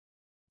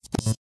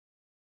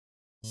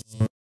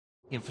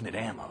Infinite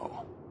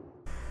ammo.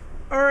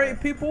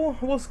 Alright people,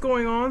 what's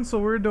going on? So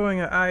we're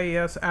doing an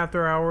IAS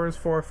after hours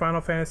for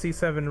Final Fantasy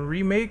VII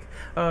Remake.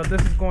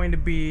 This is going to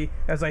be,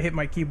 as I hit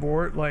my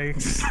keyboard, like...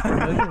 This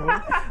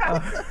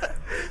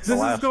is the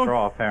last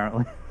straw,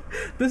 apparently.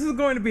 This is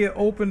going to be an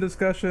open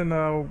discussion.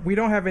 We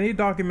don't have any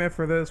document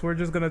for this. We're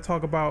just going to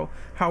talk about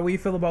how we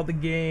feel about the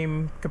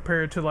game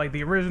compared to like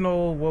the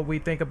original, what we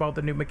think about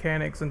the new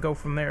mechanics, and go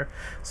from there.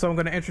 So I'm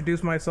going to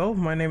introduce myself.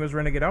 My name is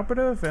Renegade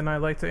Operative, and I'd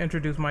like to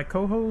introduce my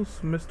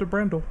co-host, Mr.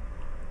 Brendel.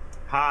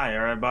 Hi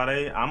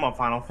everybody, I'm a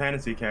Final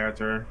Fantasy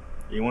character.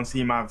 You want to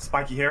see my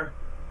spiky hair?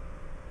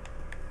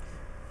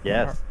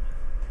 Yes.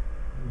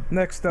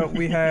 Next up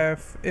we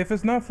have If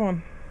It's Not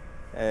Fun.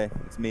 Hey,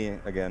 it's me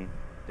again.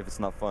 If it's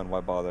not fun, why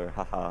bother?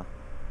 Haha.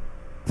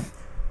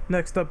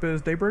 Next up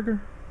is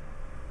Daybreaker.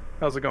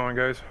 How's it going,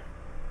 guys?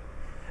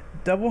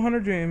 Devil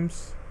Hunter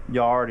James. You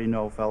already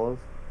know, fellas.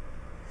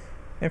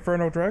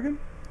 Inferno Dragon.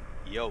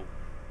 Yo.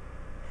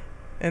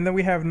 And then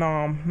we have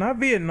Nam. Not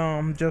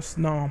Vietnam, just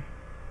Nam.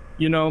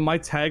 You know, my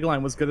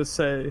tagline was gonna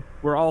say,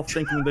 we're all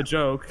thinking the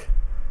joke.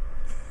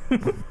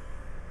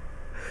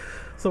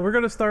 So we're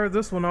gonna start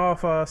this one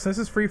off. Since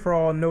it's free for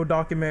all, no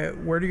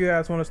document, where do you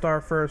guys want to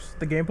start first?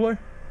 The gameplay?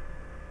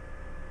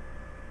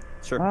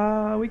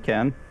 Sure. We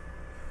can.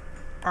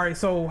 Alright,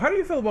 so how do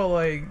you feel about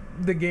like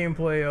the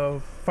gameplay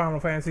of Final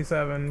Fantasy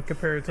VII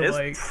compared to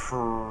It's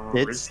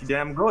pretty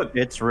damn good.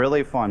 It's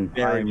really fun.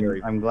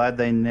 Very. I'm glad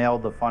they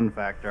nailed the fun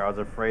factor. I was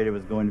afraid it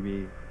was going to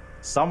be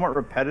somewhat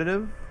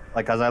repetitive.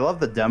 Like, cause I love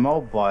the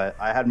demo, but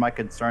I had my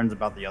concerns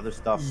about the other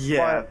stuff.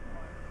 Yeah. But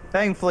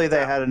thankfully,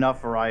 they had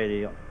enough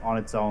variety on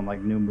its own,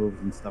 like new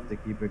moves and stuff to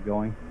keep it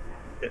going.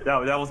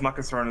 That was my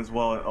concern as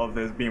well, of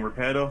this being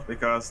repetitive,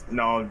 because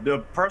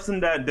the person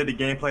that did the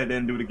gameplay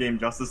didn't do the game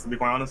justice, to be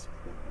quite honest.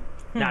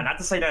 Now, not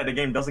to say that the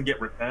game doesn't get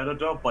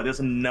repetitive, but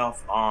there's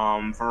enough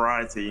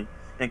variety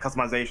and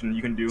customization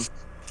you can do.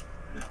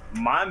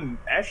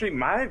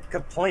 My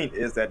complaint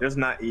is that there's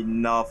not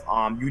enough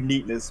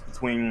uniqueness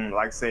between,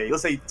 like,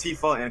 let's say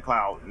Tifa and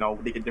Cloud.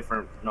 They get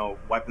different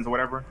weapons or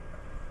whatever.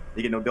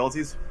 They get no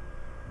abilities.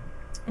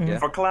 Yeah.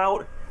 For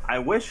Cloud, I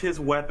wish his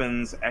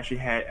weapons actually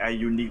had a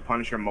unique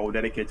Punisher mode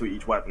dedicated to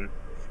each weapon.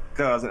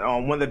 Because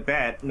when the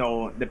bat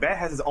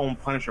has its own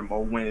Punisher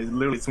mode when it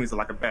literally swings it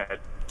like a bat.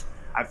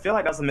 I feel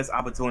like that's a missed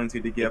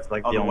opportunity to give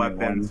like other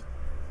weapons.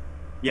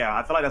 Yeah,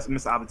 I feel like that's a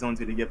missed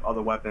opportunity to give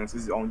other weapons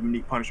his own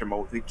unique Punisher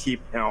mode to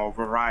keep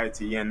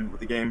variety in with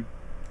the game.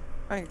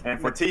 And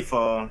for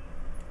Tifa,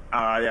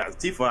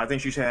 Tifa, I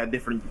think she should have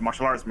different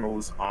martial arts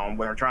moves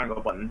with her triangle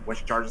button when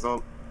she charges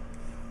up.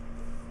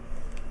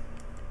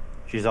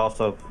 She's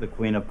also the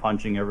queen of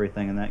punching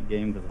everything in that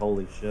game, because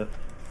holy shit.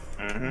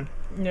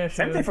 Yeah,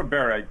 Same thing for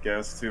Barret, I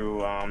guess, too.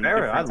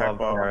 Barret, I love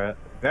Barret.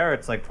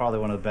 Barret's like probably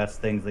one of the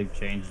best things they've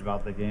changed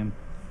about the game.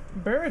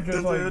 Barret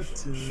just like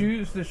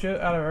shoots the shit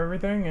out of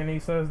everything, and he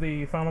says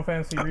the Final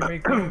Fantasy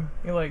remake thing.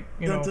 He like,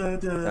 Yeah,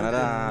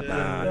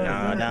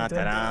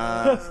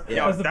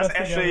 that's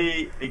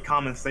actually a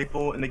common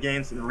staple in the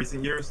games in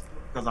recent years.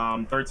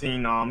 Because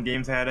 13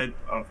 games had it,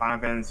 Final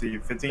Fantasy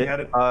 15 had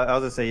it. I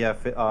was gonna say, yeah,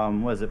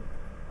 what is it?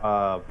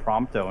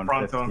 Prompto in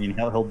 15.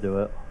 He'll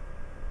do it.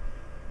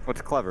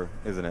 What's clever,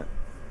 isn't it?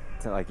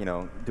 To like, do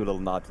a little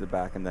nod to the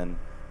back and then.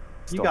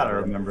 You gotta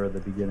remember at the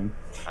beginning.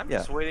 I'm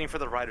just waiting for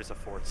the writers of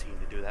 14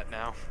 to do that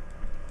now.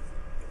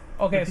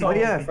 Okay, so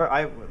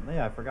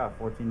I forgot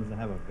 14 doesn't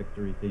have a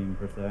victory theme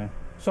per se.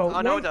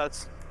 So no, it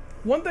does.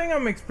 One thing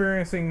I'm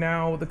experiencing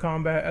now with the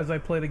combat as I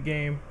play the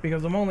game,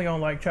 because I'm only on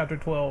like chapter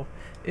 12,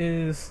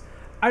 is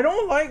I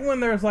don't like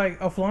when there's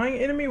like a flying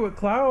enemy with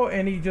Cloud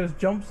and he just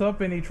jumps up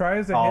and he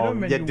tries to hit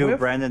him and you whiff.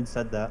 Brandon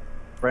said that.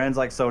 Brandon's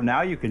like, so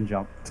now you can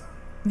jump.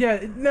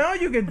 Yeah, now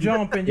you can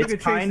jump and you can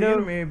chase the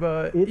enemy,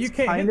 but you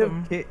can't hit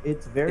them.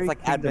 It's very like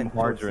Kingdom Advent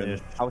Hearts-ish.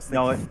 I was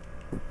thinking.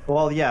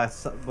 Well,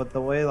 yes, but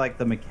the way like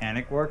the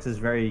mechanic works is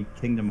very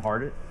Kingdom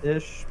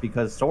Hearts-ish,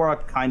 because Sora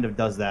kind of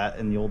does that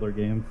in the older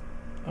games.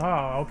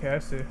 Oh, okay, I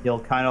see. He'll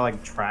kind of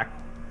like track.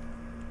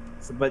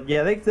 But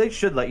yeah, they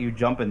should let you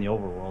jump in the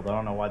overworld. I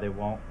don't know why they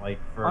won't. Like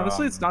for,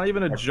 honestly, it's not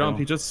even a jump.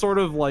 He just sort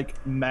of like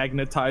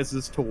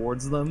magnetizes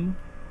towards them.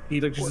 He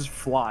like just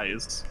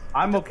flies.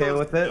 I'm okay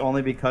with it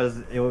only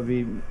because it would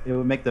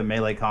make the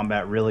melee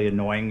combat really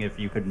annoying if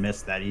you could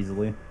miss that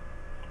easily.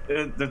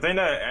 The thing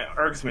that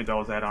irks me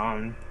though is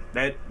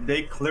that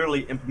they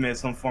clearly implement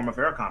some form of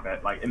air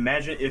combat. Like,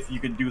 imagine if you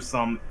could do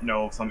some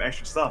some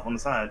extra stuff on the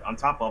side on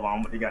top of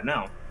what they got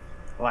now.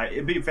 Like,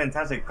 it'd be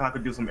fantastic if I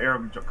could do some air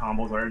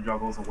combos or air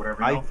juggles or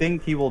whatever. I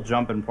think he will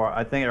jump in part.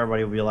 I think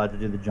everybody will be allowed to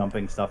do the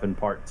jumping stuff in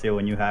part 2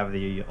 when you have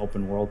the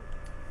open world.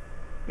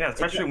 Yeah,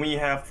 especially when you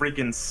have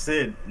freaking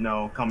Sid,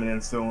 coming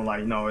in soon.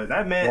 Like,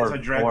 that man is a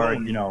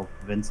dragon. Or,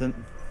 Vincent.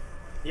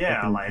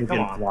 Yeah, who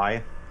can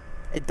fly.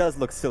 It does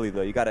look silly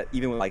though. You gotta,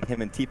 even with like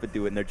him and Tifa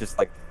do it, and they're just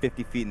like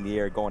 50 feet in the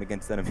air going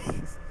against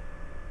enemies.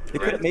 They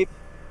could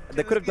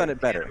have done it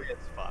better.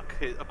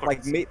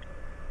 Like,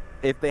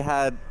 if they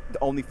had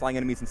only flying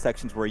enemies in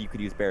sections where you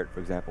could use Barret, for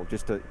example,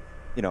 just to,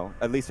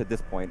 at least at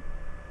this point,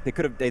 they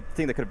think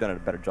they could have done a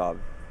better job.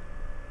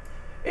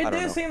 It don't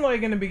did know. seem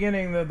like in the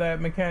beginning that that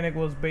mechanic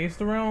was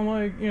based around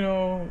like, you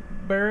know,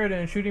 Barrett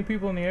and shooting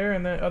people in the air,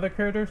 and then other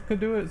characters could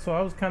do it. So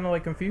I was kind of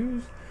like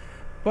confused.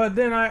 But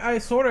then I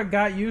sort of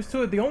got used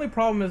to it. The only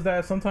problem is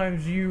that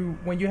sometimes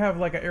when you have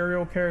like an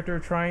aerial character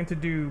trying to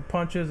do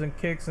punches and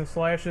kicks and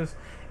slashes,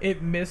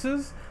 it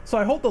misses. So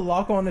I hope the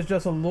lock on is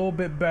just a little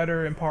bit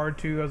better in part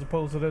 2 as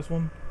opposed to this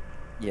one.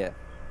 Yeah.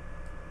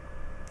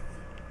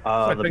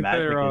 I The think magic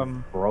they're, is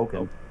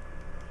broken.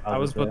 I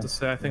was about to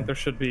say, I think there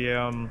should be,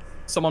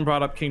 someone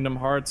brought up Kingdom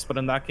Hearts, but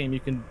in that game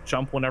you can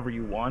jump whenever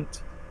you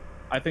want.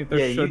 I think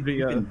there should be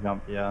you a... can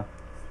jump, yeah.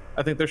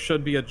 I think there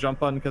should be a jump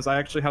button, because I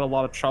actually had a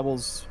lot of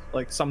troubles.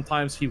 Like,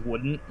 sometimes he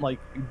wouldn't, like,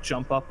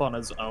 jump up on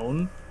his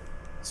own.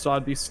 So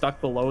I'd be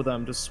stuck below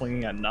them just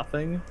swinging at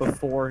nothing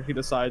before he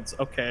decides,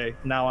 okay,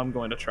 now I'm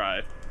going to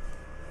try.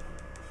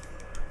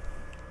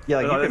 Yeah,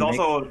 like There's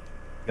also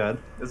good.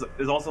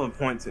 there's also a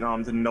point to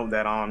note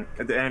that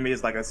if the enemy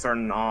is like a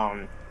certain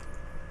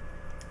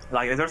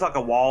like if there's like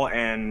a wall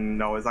and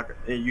no, it's like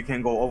you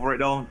can go over it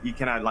though. You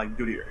cannot like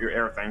do your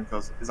air thing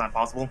because it's not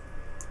possible.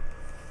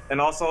 And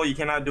also, you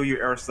cannot do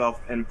your air stuff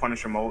in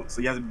Punisher mode, so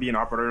you have to be in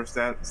operator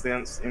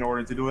stance in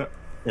order to do it.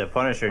 Yeah,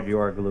 Punisher, you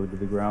are glued to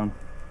the ground.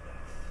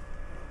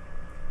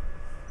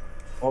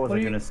 What was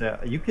I gonna say?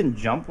 You can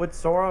jump with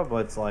Sora,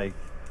 but it's like,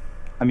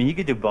 I mean, you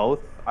could do both.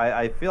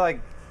 I feel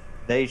like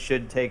they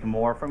should take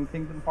more from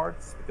Kingdom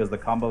Hearts because the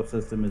combo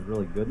system is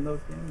really good in those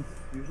games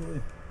usually,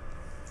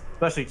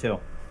 especially 2.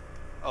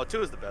 Oh,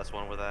 2 is the best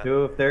one with that.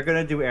 2, if they're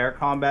gonna do air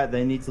combat,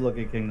 they need to look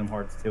at Kingdom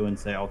Hearts 2 and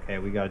say, okay,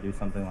 we gotta do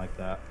something like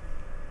that.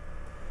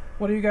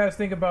 What do you guys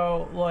think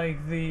about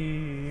like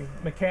the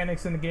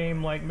mechanics in the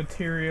game, like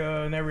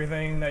materia and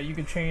everything that you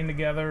could chain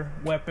together,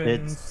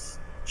 weapons? It's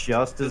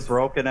just as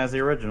broken as the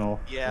original.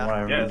 Yeah. from what I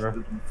Yeah, remember.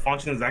 it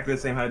functions exactly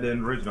the same how it did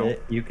in the original.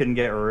 You can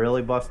get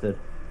really busted.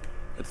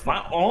 It's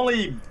My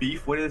only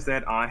beef with it is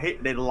that I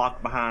hate they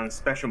lock behind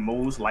special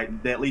moves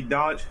like Deadly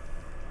Dodge.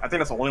 I think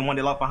that's the only one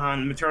they lock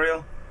behind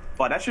material.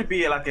 But that should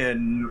be like a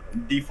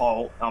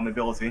default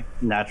ability.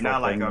 Natural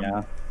Not thing, like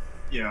yeah.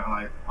 Yeah,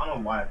 like I don't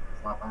know why it's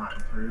locked behind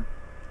material.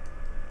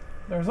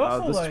 There's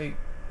also this- like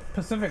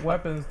specific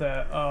weapons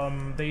that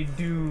they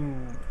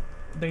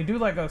do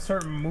like a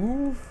certain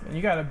move, and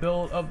you got to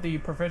build up the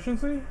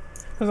proficiency.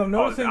 Because I'm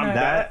noticing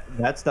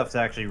That stuff's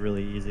actually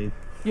really easy.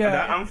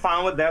 yeah, I'm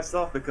fine with that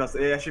stuff because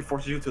it actually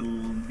forces you to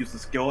use the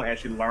skill and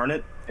actually learn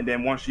it, and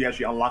then once you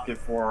actually unlock it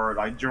for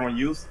like general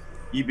use,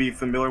 you be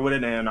familiar with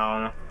it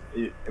and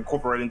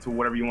incorporate it into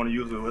whatever you want to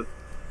use it with.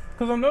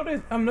 because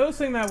I'm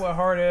noticing that with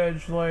Hard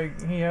Edge,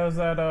 like he has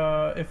that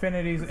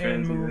Affinity's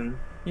in move.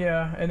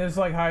 Yeah, and it's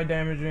like high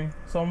damaging,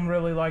 so I'm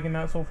really liking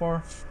that so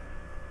far.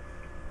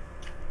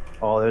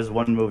 Oh, there's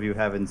one move you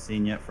haven't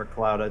seen yet for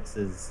Cloud. Let's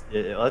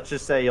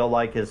just say you'll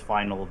like his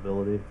final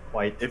ability.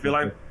 If you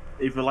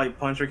like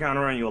puncher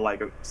counter and you'll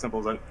like it simple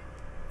as that.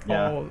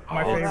 Yeah. Oh,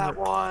 my Oh, favorite. that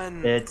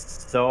one.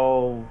 It's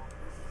so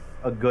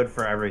good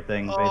for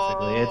everything,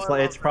 basically.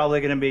 It's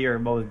probably gonna be your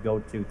most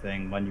go-to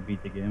thing when you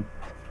beat the game.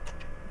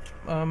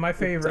 My It's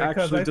favorite,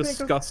 because actually I think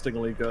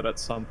disgustingly good at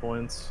some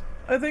points.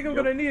 I'm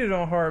gonna need it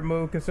on hard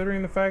mode,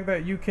 considering the fact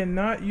that you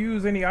cannot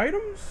use any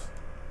items.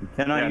 You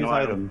cannot use no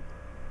items.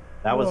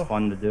 That was Ugh.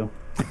 fun to do.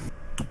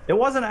 It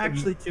wasn't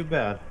actually too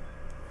bad.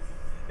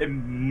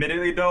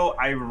 Admittedly though,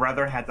 I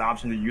rather had the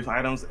option to use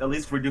items, at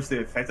least reduce the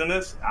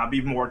effectiveness. I'd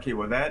be more okay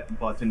with that,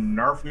 but to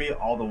nerf me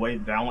all the way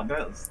down like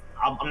that,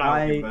 I'm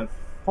not okay with that.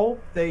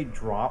 Hope they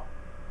drop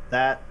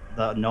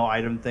the no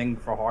item thing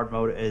for hard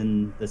mode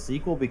in the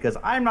sequel, because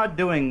I'm not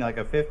doing like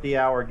a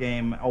 50-hour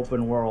game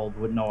open world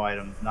with no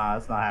items. Nah,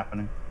 that's not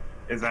happening.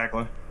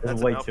 Exactly. This is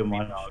That's way enough too for me,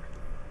 much. dog.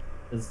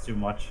 This is too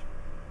much.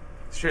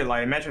 Shit,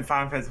 like imagine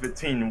Final Fantasy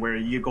 15 where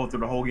you go through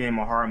the whole game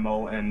on hard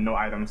mode and no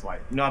items.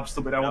 Like, you know how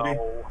stupid that would be?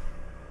 No.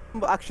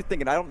 I'm actually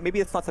thinking, maybe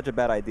it's not such a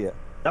bad idea.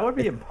 That would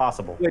be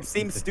impossible. It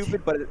seems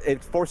stupid, but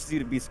it forces you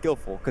to be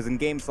skillful. Because in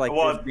games like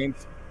Well, there's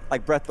games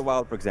like Breath of the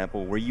Wild, for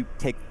example, where you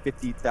take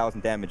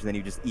 50,000 damage and then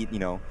you just eat,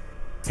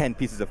 10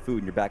 pieces of food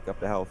and you're back up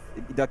to health.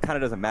 That kind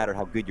of doesn't matter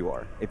how good you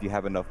are if you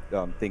have enough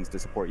things to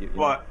support you.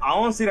 But I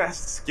don't see that as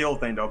a skill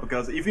thing though,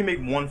 because if you make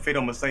one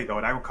fatal mistake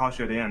though, that will cost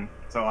you at the end.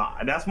 So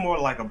that's more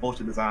like a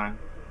bullshit design.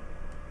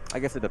 I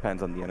guess it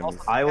depends on the enemies.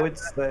 Also, I would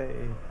say.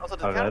 Also,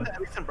 to Oh, count good.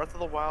 at least in Breath of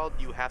the Wild,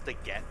 you have to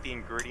get the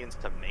ingredients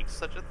to make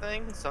such a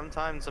thing.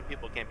 Sometimes some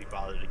people can't be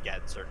bothered to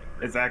get certain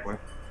ingredients. Exactly.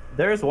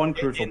 There's one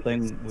crucial In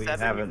thing we 7,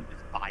 haven't. you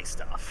just buy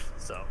stuff.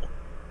 So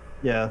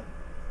Yeah.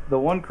 The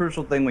one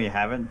crucial thing we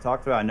haven't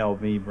talked about, I know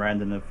me,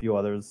 Brandon, and a few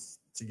others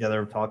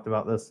together have talked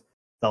about this.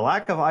 The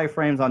lack of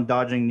iframes on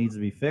dodging needs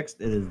to be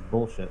fixed. It is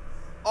bullshit.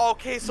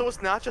 okay, so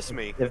it's not just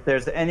me. If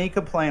there's any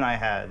complaint I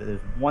had, there's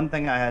one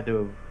thing I had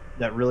to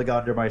that really got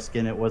under my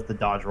skin. It was the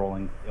dodge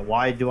rolling.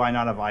 Why do I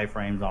not have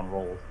iframes on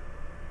rolls?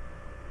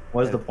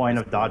 What is the point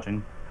of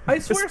dodging? I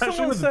swear Especially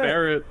someone with said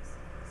Barrett.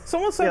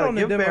 on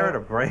the give demo. Barrett a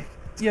break.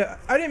 Yeah,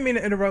 I didn't mean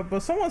to interrupt,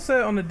 but someone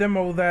said on the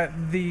demo that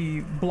the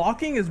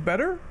blocking is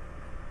better.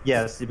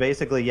 Yes,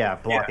 basically, yeah.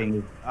 Blocking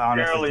is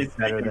honestly Generally just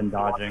better speaking, than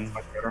dodging. it's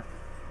much better.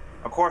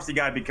 Of course, you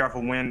gotta be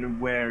careful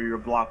where you're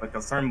blocked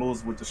because certain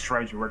moves would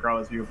destroy you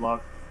regardless of your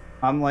block.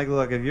 I'm like,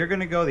 look, if you're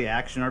gonna go the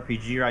action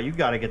RPG route, you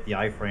got to get the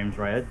iframes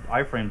right.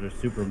 Iframes are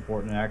super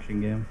important in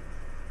action games.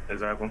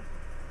 Exactly.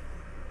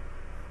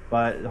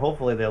 But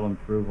hopefully they'll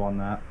improve on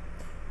that.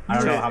 I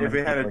don't know how if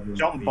many it had a people are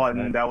jump doing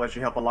button, that would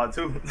actually help a lot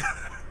too.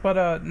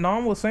 But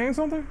Nam was saying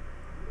something.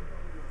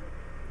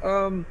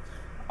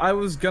 I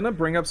was gonna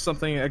bring up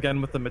something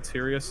again with the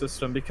materia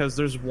system because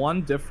there's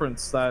one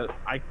difference that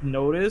I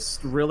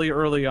noticed really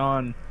early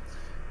on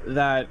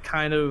that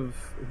kind of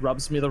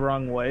rubs me the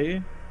wrong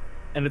way,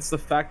 and it's the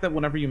fact that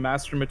whenever you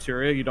master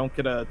materia, you don't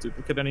get a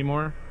duplicate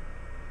anymore.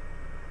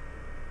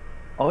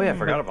 Oh yeah, I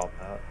forgot about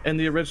that. In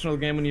the original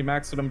game, when you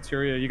maxed out a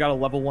materia, you got a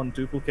level 1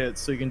 duplicate,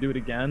 so you can do it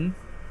again.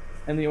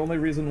 And the only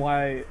reason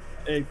why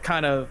it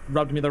kind of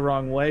rubbed me the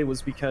wrong way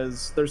was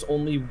because there's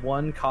only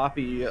one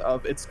copy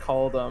of it's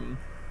called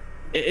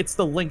it's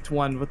the linked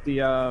one with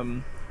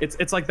the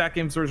it's like that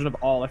game's version of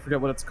all. I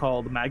forget what it's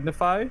called.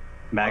 Magnify.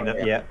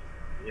 Yeah.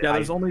 Yeah,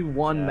 there's only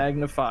one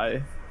Magnify,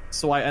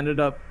 so I ended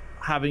up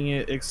having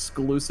it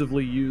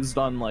exclusively used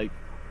on like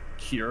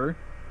Cure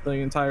the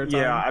entire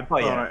time. Yeah, I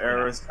put on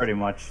errors. Pretty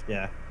much,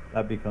 yeah.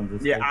 That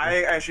becomes. Yeah,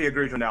 I actually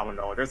agree with you on that one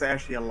though. There's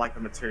actually a lack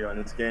of material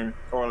in this game,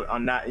 or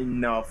not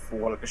enough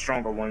for like the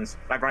stronger ones.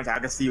 Like granted, I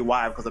can see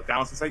why because of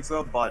balance and sake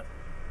stuff, but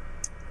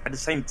at the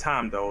same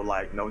time though,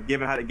 like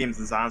given how the game's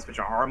designed,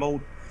 especially on hard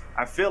mode,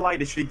 I feel like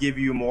they should give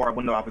you more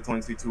window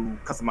opportunity to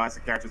customize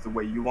the characters the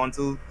way you want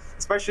to,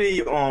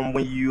 especially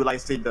when you like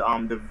say the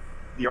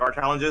VR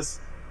challenges,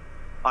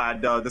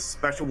 the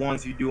special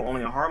ones you do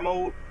only in hard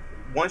mode.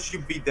 Once you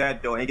beat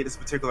that though and get this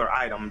particular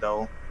item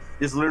though,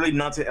 there's literally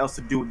nothing else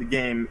to do with the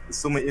game,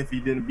 assuming if you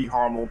didn't beat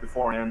hard mode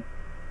beforehand.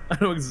 I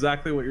know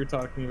exactly what you're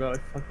talking about.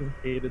 I fucking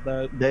hated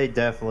that. They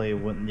definitely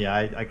wouldn't. Yeah,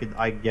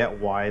 I get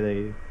why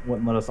they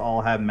wouldn't let us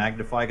all have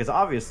Magnify, because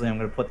obviously I'm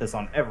going to put this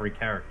on every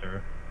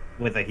character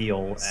with a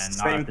heal and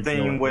same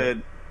thing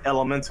with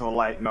elemental.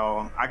 Like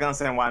I can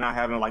understand why not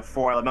having like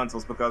 4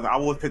 elementals, because I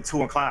would put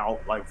 2 in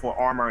Cloud like for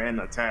armor and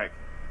attack.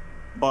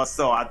 But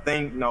still, I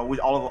think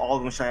all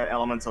of them should have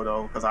elemental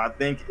though, because I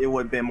think it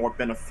would have been more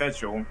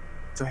beneficial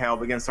to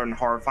help against certain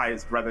hard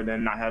fights rather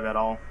than not have it at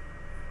all.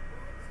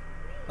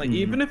 Like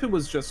even if it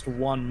was just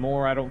 1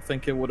 more, I don't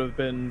think it would have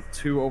been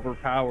too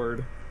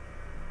overpowered.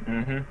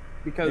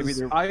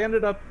 Because I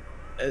ended up,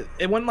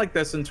 it went like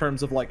this in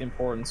terms of like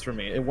importance for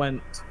me. It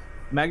went,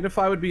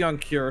 Magnify would be on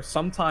Cure.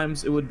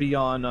 Sometimes it would be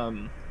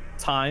on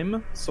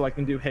Time, so I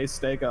can do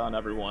Haste Stega on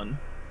everyone.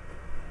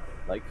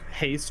 Like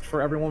haste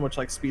for everyone, which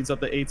like speeds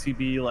up the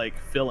ATB like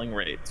filling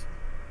rate.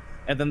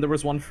 And then there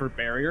was one for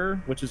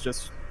Barrier, which is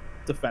just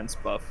defense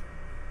buff.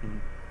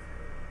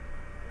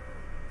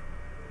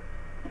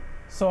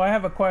 So I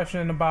have a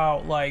question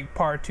about like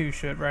part 2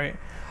 shit, right?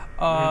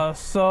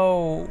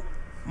 So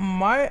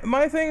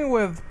my thing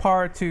with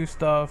part 2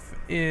 stuff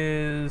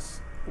is,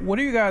 what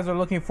do you guys are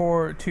looking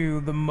forward to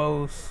the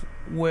most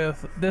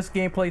with this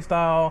gameplay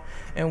style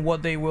and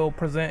what they will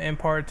present in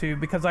part 2?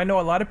 Because I know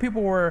a lot of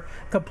people were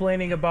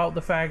complaining about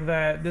the fact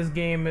that this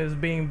game is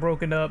being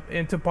broken up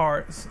into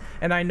parts,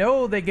 and I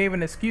know they gave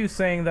an excuse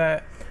saying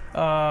that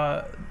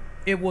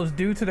it was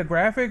due to the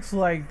graphics.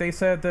 Like they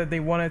said that they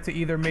wanted to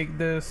either make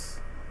this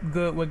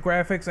good with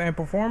graphics and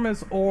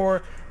performance,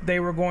 or they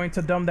were going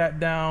to dumb that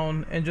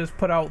down and just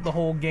put out the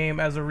whole game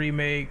as a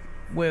remake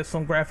with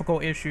some graphical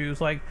issues.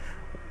 Like,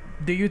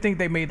 do you think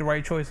they made the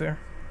right choice there?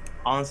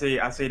 Honestly,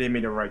 I say they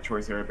made the right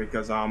choice here,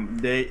 because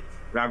they,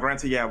 now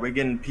granted, yeah, we're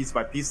getting piece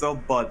by piece though,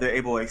 but they're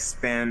able to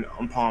expand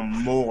upon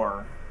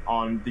more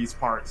on these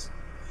parts,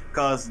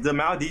 because the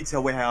amount of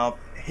detail we have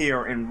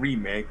here in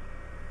Remake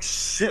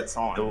shits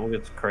on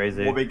it's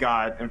crazy what we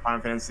got in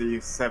Final Fantasy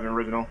VII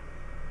Original.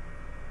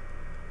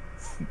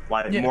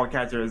 Like more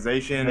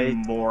characterization,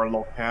 more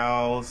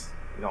locales,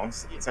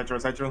 etc.,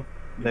 etc.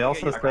 They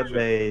also said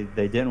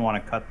they didn't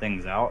want to cut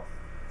things out,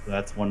 so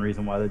that's one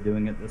reason why they're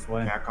doing it this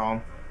way.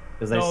 Capcom.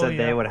 Because they said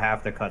they would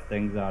have to cut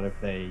things out if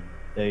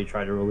they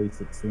try to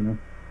release it sooner.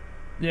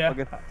 Yeah. I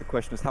guess the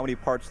question is, how many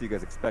parts are you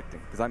guys expecting?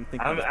 Because I'm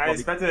thinking. I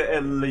expected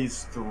at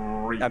least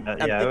 3. I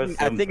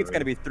think it's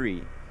going to be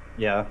 3.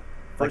 Yeah.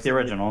 Like the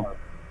original.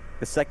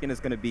 The second is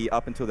going to be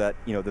up until that,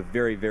 the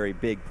very, very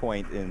big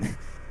point in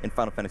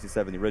Final Fantasy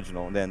VII, the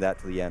original, and then that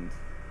to the end.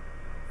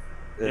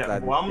 Yeah,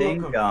 well, I'm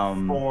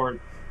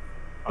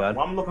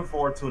looking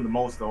forward to the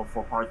most though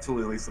for part 2,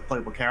 at least the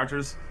playable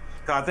characters.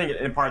 Because I think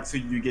in part 2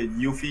 you get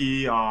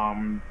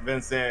Yuffie,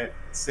 Vincent,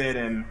 Sid,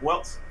 and who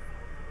else?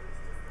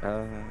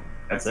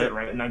 That's it,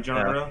 right? In that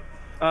genre.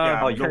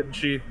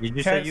 Kenshi. Did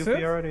you say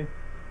Yuffie already?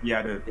 Yeah,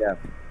 I did. Yeah,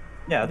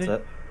 that's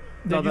it.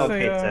 Did you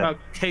say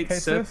Kate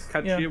Sith,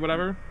 Kenshi,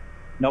 whatever?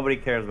 Nobody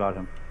cares about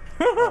him.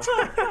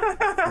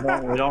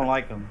 we don't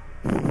like him.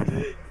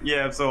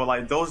 Yeah, so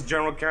like those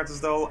general characters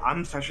though,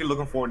 I'm actually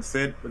looking forward to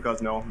Sid,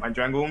 because my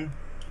Dragoon.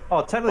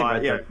 Oh, totally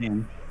Red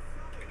 13.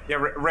 Yeah,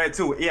 Red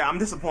too. Yeah, I'm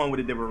disappointed what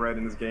they did with Red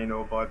in this game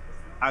though, but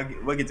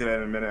we'll get to that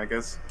in a minute, I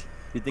guess.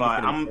 You think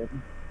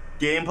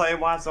gameplay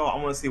wise though, I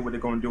want to see what they're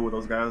going to do with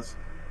those guys,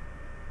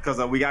 because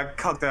we got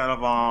cucked out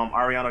of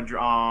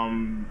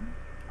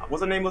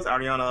what's her name was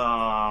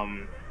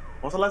Ariana.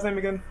 What's her last name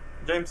again?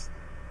 James.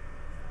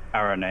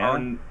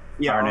 Aranea?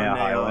 Yeah, Aranea Aranea.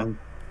 Highwind.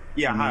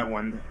 Yeah,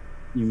 Highwind.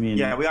 You mean?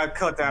 Yeah, we got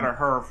cut out of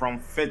her from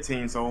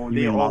 15, so You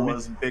they mean all Mommy?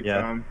 was big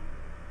Yeah. time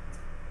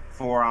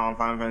for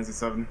Final Fantasy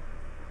 7.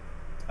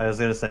 I was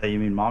gonna say, you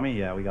mean mommy?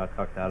 Yeah, we got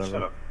cucked out of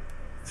Shut her. up.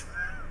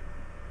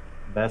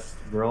 Best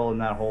girl in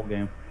that whole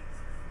game.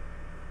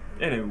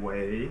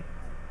 Anyway.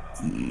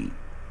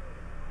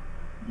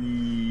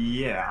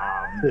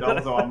 Yeah,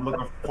 those are I'm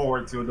looking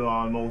forward to the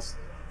most.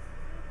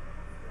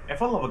 And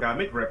for the love of God,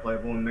 make Red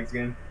playable in the next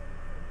game.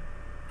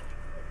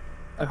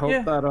 I hope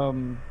Yeah. that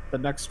the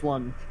next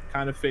one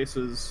kind of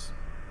fixes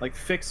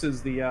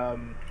the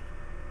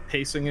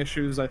pacing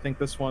issues. I think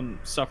this one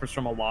suffers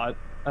from a lot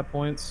at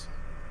points.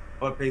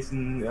 But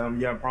pacing,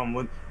 yeah, problem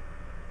with.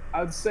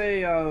 I'd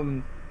say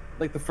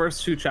like the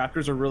first 2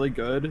 chapters are really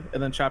good,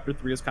 and then chapter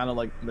 3 is kind of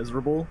like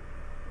miserable.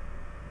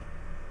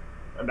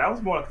 And that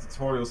was more like a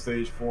tutorial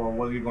stage for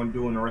what you're going to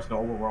do in the rest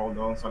of the overworld,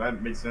 though, so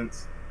that makes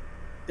sense.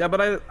 Yeah,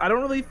 but I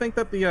don't really think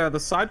that the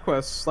side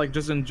quests, like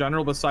just in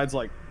general, besides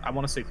like I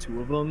want to say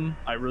 2 of them,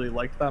 I really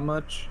liked that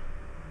much.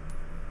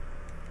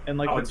 And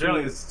like the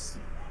generally 2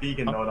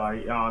 speaking, though,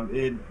 like,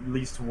 it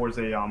leads towards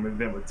a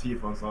event with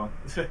Tifa, so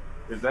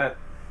is that.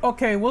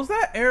 Okay, was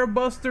that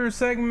Airbuster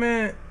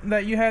segment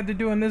that you had to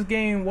do in this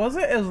game, was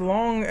it as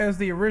long as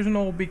the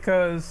original?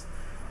 Because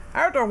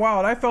after a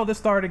while, I felt it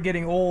started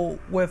getting old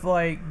with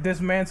like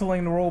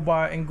dismantling the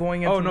robot and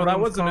going into. Oh no, that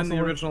rooms wasn't in the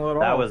constantly. original at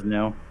all. That was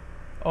new.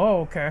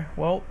 Oh, okay.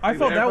 Well, I Like,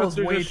 felt the that was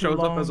Airbuster way just too shows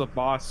long. up as a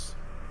boss.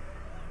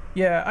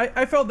 Yeah,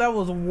 I felt that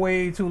was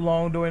way too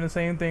long doing the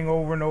same thing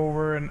over and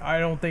over, and I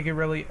don't think it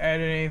really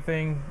added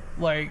anything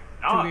like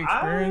to the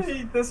experience.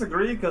 I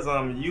disagree because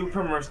you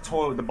pretty much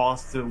told the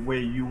boss the way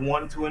you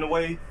want to in a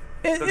way.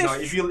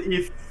 If you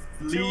leave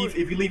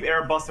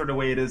Airbuster the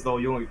way it is, though,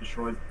 you'll get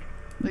destroyed.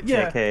 Like,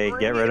 Yeah. Okay,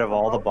 get rid of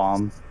all the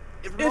bombs.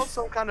 It involves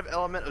some kind of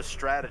element of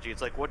strategy.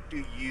 It's like, what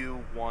do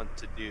you want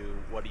to do?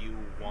 What do you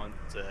want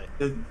to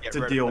get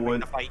rid deal of to with.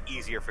 make the fight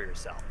easier for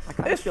yourself? I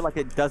kind of feel like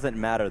it doesn't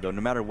matter though.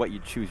 No matter what you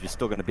choose, you're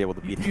still gonna be able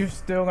to beat You're him.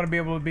 still gonna be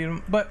able to beat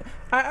him, but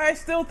I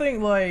still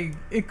think like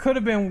it could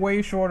have been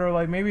way shorter.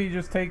 Like maybe you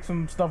just take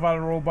some stuff out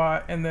of the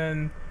robot and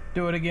then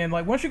do it again.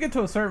 Like once you get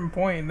to a certain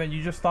point, then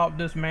you just stop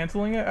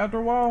dismantling it after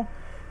a while,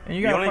 and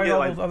you gotta only fight get all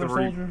like those other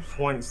 3 soldiers.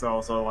 points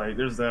though, so like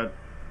there's that.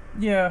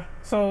 Yeah,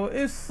 so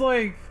it's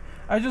like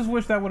I just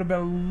wish that would have been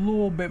a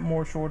little bit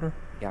more shorter.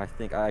 Yeah,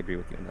 I agree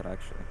with you on that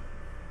actually.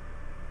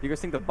 You guys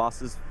think the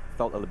bosses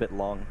felt a little bit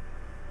long?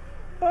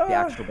 The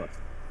actual boss.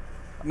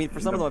 I mean,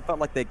 for some of them, it felt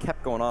like they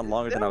kept going on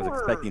longer than I was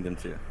expecting them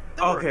to.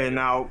 Okay,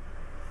 now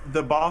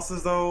the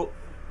bosses though,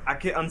 I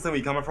can't understand where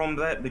you're coming from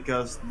that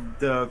because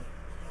the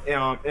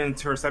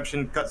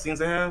interception cutscenes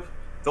they have,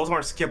 those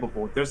aren't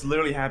skippable. There's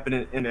literally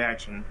happening in the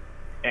action,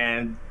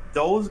 and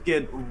those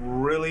get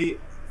really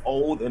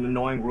old and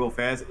annoying real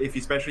fast.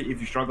 Especially if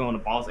you struggle on the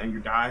boss and you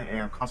die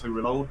and constantly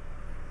reload,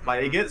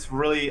 like it gets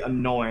really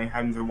annoying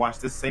having to watch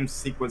this same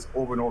sequence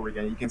over and over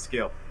again. You can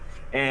skip,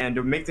 and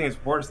to make things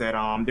worse, that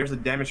there's a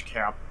damage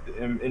cap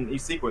in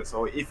each sequence.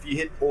 So if you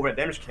hit over a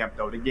damage cap,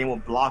 though, the game will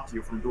block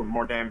you from doing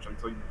more damage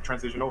until you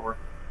transition over.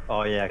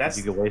 Oh yeah, because That's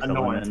you could waste a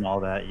annoying. limit and all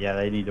that. Yeah,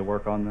 they need to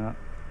work on that.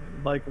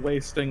 Like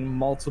wasting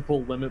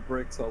multiple limit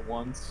breaks at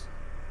once.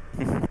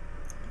 Yep.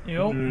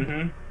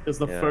 Mm-hmm. Because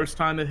the Yeah. first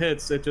time it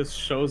hits, it just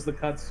shows the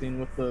cutscene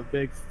with the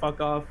big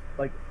fuck off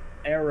like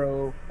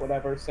arrow,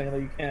 whatever, saying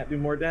that you can't do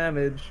more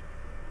damage.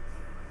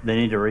 They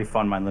need to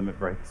refund my limit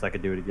break so I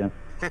could do it again.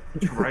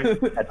 Right.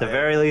 At the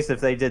very least, if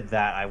they did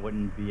that, I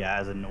wouldn't be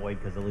as annoyed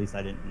because at least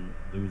I didn't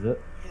lose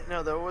it. Yeah,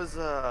 no, there was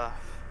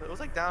it was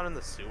like down in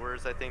the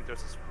sewers. I think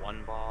there's this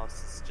one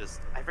boss. It's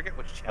just I forget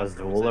which chapter. it was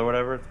Azul in. or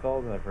whatever it's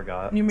called. I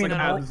forgot. You It's mean like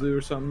the, an Abzu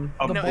or something.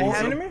 the No, it boss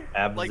had- enemy?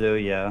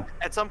 Abzu, yeah.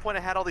 At some point,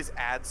 it had all these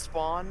ads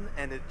spawn,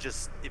 and it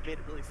made it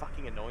really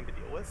fucking annoying to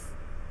deal with.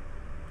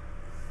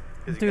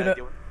 Because Dude,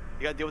 you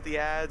gotta deal with the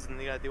ads, and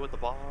you gotta deal with the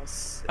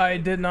boss. I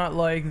did not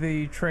like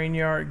the train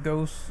yard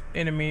ghost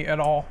enemy at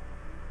all.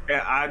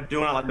 Yeah, I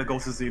do not like the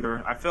ghosts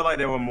either. I feel like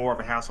they were more of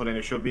a hassle than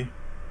it should be.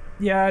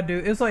 Yeah, I do.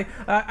 It's like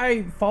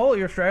I follow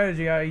your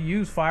strategy. I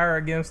use fire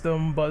against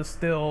them, but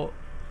still,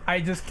 I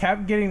just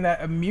kept getting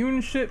that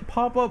immune shit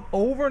pop up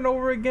over and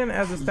over again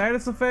as a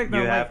status effect. You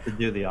I'm have like, to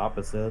do the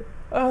opposite.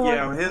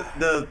 Yeah,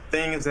 the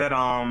thing is that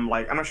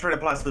like I'm not sure it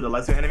applies to the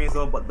lesser enemies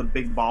though, but the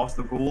big boss,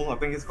 the ghoul, I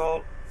think it's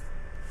called.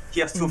 He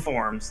has 2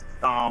 forms.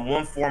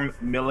 One form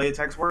melee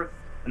attacks work,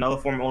 another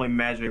form only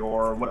magic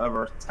or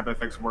whatever type of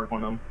effects work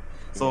on them.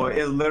 So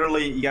it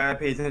literally you gotta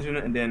pay attention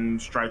and then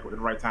strike at the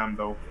right time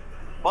though.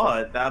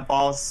 But that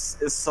boss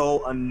is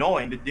so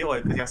annoying to deal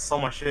with because he has so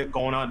much shit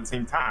going on at the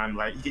same time.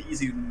 Like he can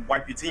easily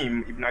wipe your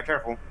team if you're not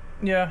careful.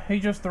 Yeah, he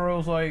just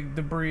throws like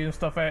debris and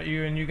stuff at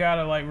you, and you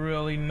gotta like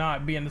really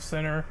not be in the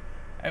center,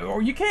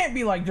 or you can't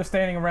be like just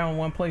standing around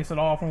one place at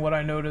all. From what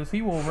I noticed,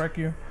 he will wreck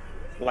you.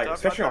 Like Talk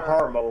especially on about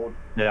hard mode.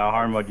 Yeah,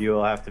 hard mode, you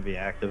will have to be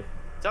active.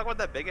 Talk about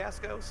that big ass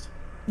ghost.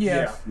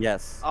 Yes.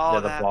 Yes. Oh, yeah,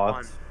 the that boss.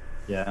 one.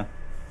 Yeah.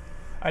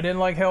 I didn't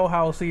like Hell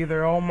House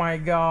either. Oh my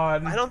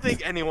god. I don't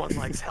think anyone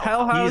likes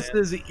Hell House. House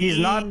is He's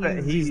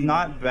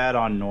not bad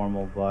on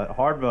normal, but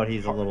hard mode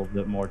he's a little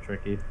bit more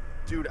tricky.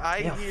 Dude,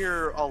 I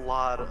hear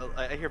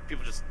I hear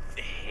people just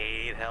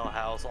hate Hell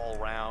House all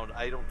around.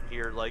 I don't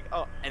hear like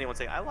anyone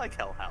saying I like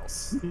Hell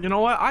House. You know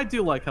what? I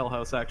do like Hell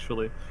House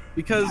actually,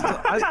 because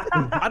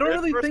I don't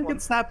really think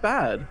it's that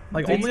bad.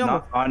 Like It's only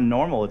not, on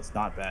normal, it's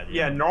not bad.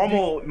 Yeah,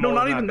 normal. no, mode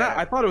not is even that. bad.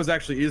 I thought it was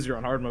actually easier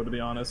on hard mode, to be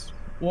honest.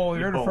 Whoa,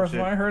 you're the first Bullshit.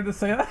 one I heard to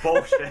say that.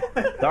 Bullshit.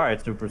 All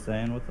right, Super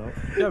Saiyan, what's up?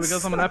 Yeah,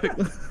 because I'm an epic,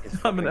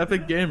 I'm an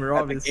epic gamer,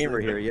 Epic obviously. gamer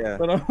here, yeah.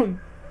 But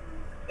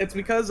it's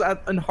because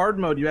in hard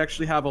mode you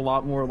actually have a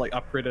lot more like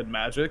upgraded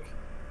magic.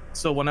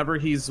 So whenever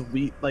he's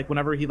weak, like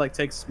whenever he like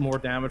takes more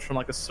damage from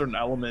like a certain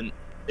element,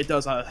 it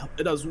does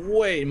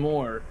way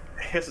more.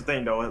 Here's the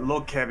thing though, a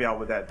little caveat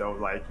with that though,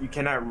 like you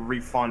cannot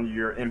refund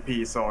your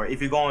MP. So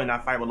if you go in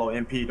that fight with low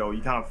MP though,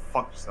 you kind of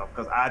fuck yourself.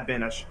 Because I've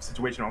been in a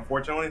situation,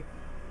 unfortunately,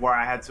 where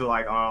I had to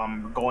like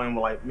go in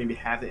with like maybe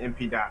half the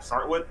MP that I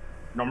start with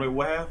normally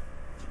would have.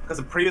 Because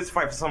the previous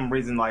fight for some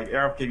reason like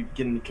Arab kept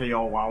getting the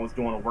KO while I was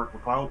doing the work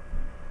with Cloud.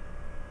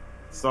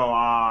 So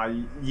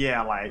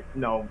yeah, like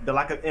no, the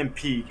lack of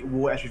MP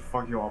will actually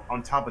fuck you up.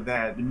 On top of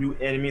that, the new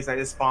enemies that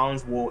it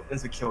spawns will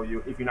insta kill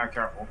you if you're not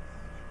careful.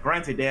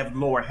 Granted, they have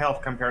lower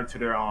health compared to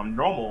their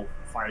normal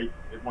fight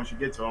once you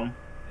get to them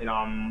in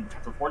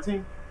chapter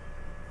 14,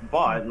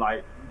 but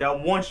like that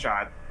one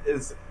shot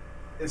is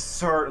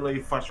certainly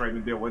frustrating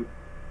to deal with.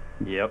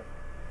 Yep.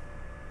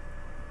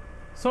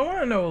 So I want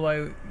to know,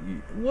 like,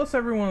 what's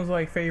everyone's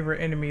like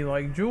favorite enemy?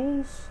 Like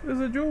Jules? Is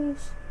it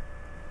Jules?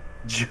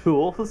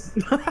 Jules?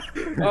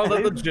 Oh,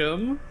 that's the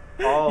gym.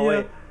 Oh, Yeah.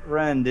 wait.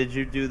 Ren, did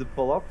you do the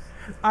pull-ups?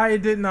 I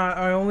did not.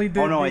 I only did.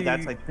 Oh, no, wait, the...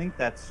 I think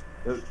that's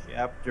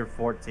chapter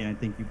 14. I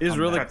think you He's come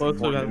really back close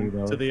and do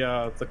to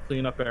those. the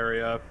cleanup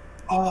area.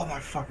 Oh my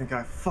fucking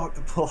god, fuck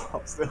the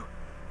pull-ups, dude.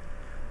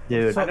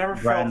 Dude, I never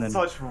Brandon,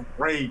 felt such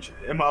rage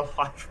in my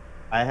life.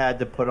 I had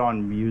to put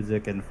on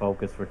music and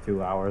focus for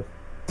 2 hours.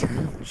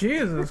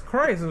 Jesus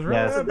Christ, it's really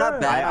Yes. that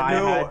Not bad.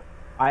 bad.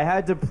 I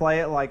had to play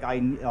it like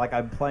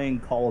I'm playing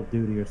Call of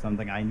Duty or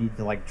something. I need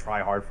to like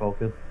try hard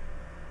focus.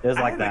 It was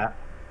I like had to- that.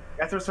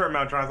 After a certain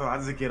amount of tries, I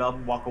just get up,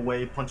 walk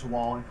away, punch a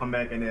wall, and come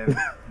back, and then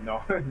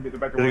get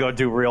back to Gonna work. go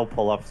do real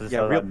pull-ups.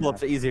 Yeah, real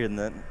pull-ups are easier than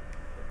that.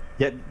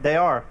 Yeah, they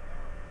are.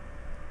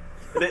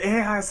 The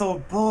AI is so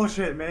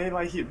bullshit, man.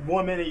 Like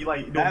 1 minute you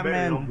like doing That better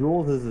than man him.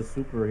 Jules is a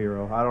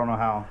superhero. I don't know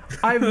how.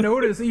 I've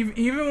noticed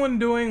even when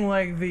doing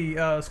like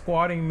the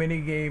squatting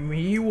mini game,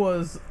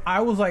 I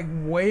was like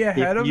way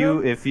ahead of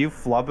him. If you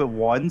flub it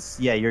once,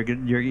 yeah, you're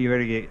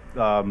gonna get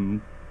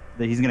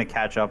he's gonna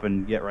catch up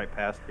and get right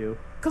past you.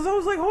 Cause I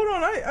was like, hold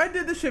on, I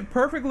did this shit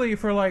perfectly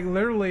for like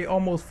literally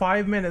almost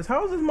 5 minutes.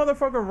 How is this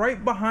motherfucker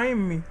right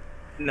behind me?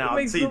 Now,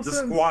 makes see, no the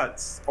sense.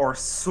 squats are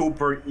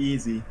super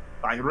easy,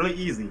 like really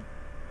easy.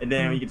 And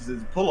then when you get to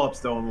the pull-ups,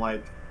 though, I'm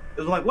like,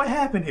 it was like, what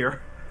happened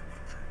here?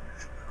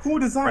 Who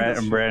designed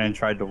this? Brandon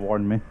tried to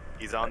warn me.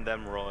 He's on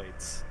them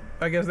roids.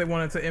 I guess they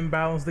wanted to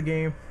imbalance the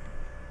game.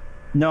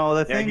 No,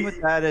 the Yeah, thing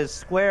with that is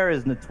Square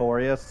is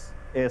notorious,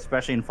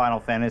 especially in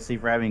Final Fantasy,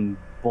 for having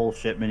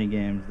bullshit mini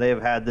games. They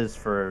have had this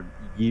for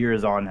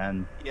years on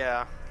end.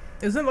 Yeah.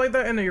 Isn't it like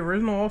that in the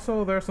original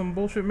also? There's some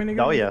bullshit mini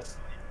games? Oh yes.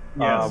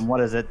 Yes.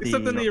 What is it?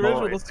 Except in the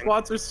original, the racing.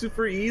 squats are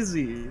super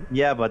easy.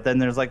 Yeah, but then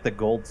there's like the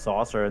gold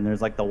saucer, and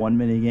there's like the one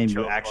mini game you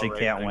Chocobo actually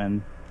can't racing.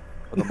 win.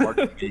 Or the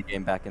market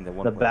game back in the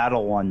one. The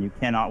battle one, you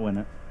cannot win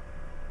it.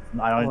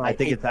 I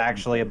think hate it's that.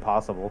 actually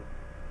impossible.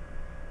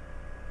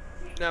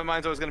 No,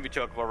 mine's always going to be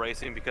Chocobo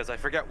Racing because I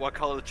forget what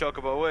color the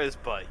Chocobo is,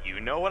 but you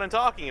know what I'm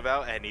talking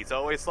about, and he's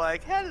always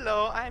like,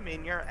 hello, I'm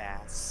in your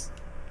ass.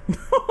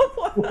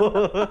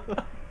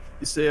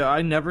 You see,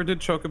 I never did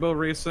Chocobo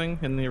Racing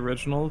in the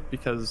original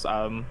because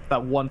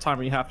that one time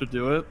where you have to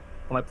do it,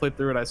 when I played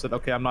through it, I said,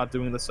 okay, I'm not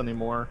doing this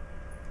anymore.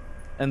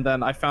 And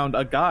then I found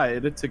a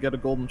guide to get a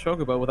golden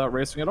Chocobo without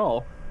racing at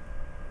all.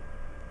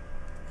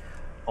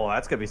 Oh,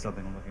 that's gonna be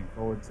something I'm looking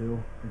forward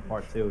to in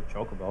part 2,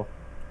 Chocobo.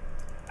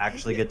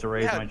 Actually get to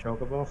raise Yeah. my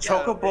Chocobo.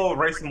 Chocobo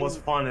racing was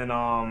fun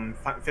in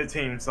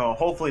 15, so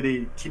hopefully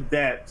they keep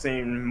that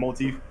same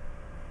motif.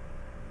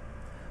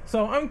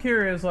 So I'm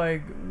curious,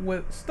 like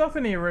with stuff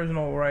in the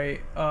original, right?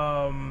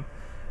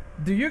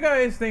 Do you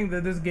guys think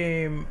that this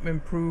game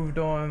improved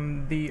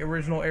on the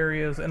original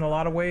areas in a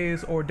lot of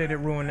ways, or did it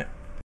ruin it?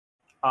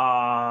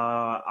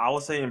 I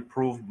would say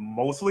improve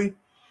mostly,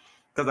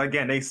 because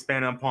again they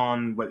expand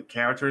upon what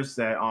characters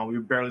that we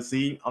barely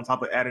see, on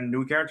top of adding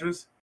new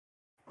characters,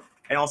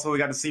 and also we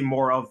got to see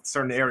more of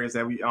certain areas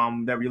that we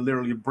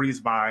literally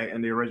breezed by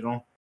in the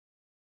original.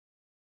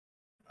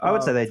 I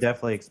would say they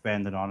definitely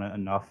expanded on it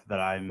enough that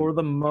I'm. For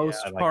the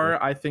most I like part, it.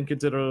 I think it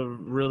did a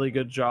really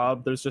good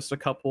job. There's just a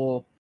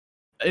couple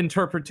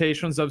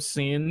interpretations of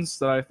scenes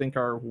that I think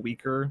are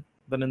weaker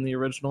than in the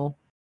original.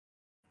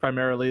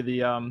 Primarily the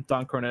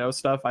Don Corneo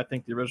stuff. I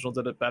think the original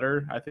did it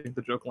better. I think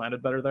the joke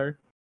landed better there.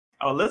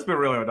 Oh, let's be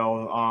real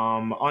though.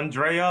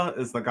 Andrea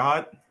is the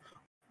god.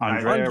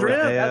 Andrea,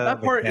 Andrea, Rhea,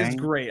 that the part is Kang-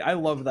 great. I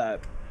love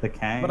that. The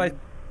Kang.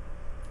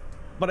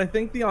 But But I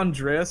think the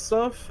Andrea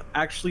stuff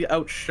actually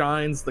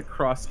outshines the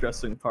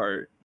cross-dressing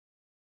part.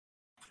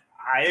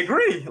 I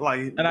agree.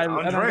 Like,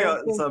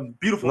 Andrea is a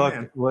beautiful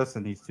man.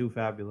 Listen, he's too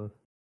fabulous.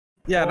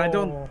 Yeah, and I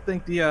don't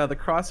think the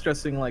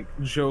cross-dressing like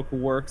joke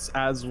works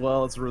as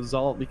well as a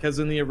result, because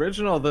in the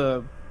original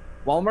the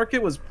Wall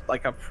Market was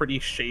like a pretty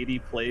shady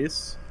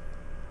place,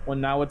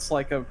 when now it's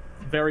like a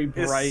very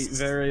bright,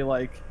 very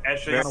like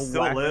actually it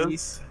still wacky.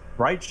 is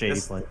bright shady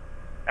place.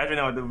 Actually,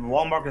 no, the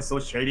Wall Market is so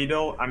shady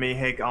though. I mean,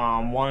 heck,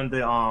 one of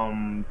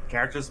the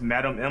characters,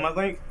 Madam M, I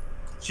think.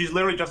 She's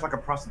literally just like a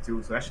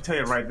prostitute, so I should tell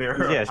you right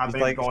there. Yeah, she's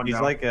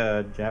like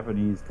a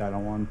Japanese kind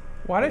of one.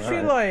 Why does she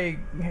like?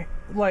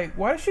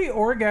 Why does she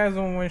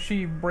orgasm when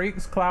she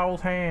breaks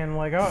Cloud's hand?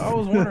 Like I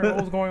was wondering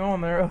what was going on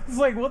there. I was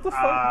like, what the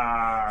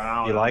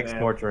fuck? He likes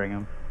torturing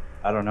him.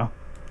 I don't know.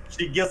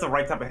 She gets the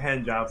right type of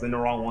hand jobs and the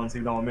wrong ones.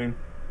 You know what I mean?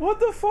 What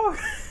the fuck?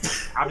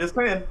 I'm just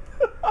saying.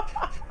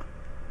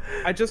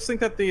 I just think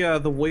that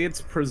the way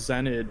it's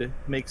presented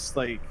makes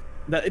like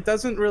that. It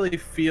doesn't really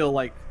feel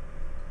like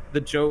the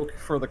joke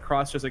for the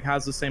cross-dressing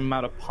has the same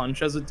amount of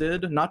punch as it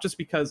did, not just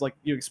because like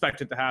you expect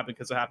it to happen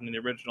because it happened in the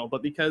original,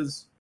 but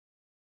because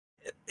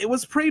it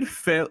was played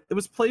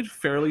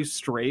fairly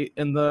straight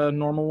in the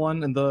normal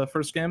one, in the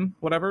first game,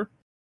 whatever.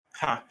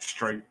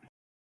 Straight.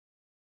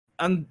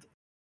 And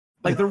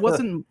like there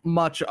wasn't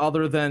much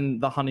other than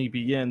the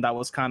Honeybee Inn that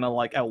was kind of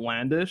like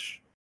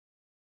outlandish.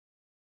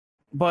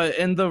 But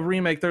in the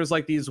remake, there's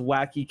like these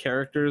wacky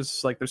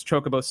characters, like there's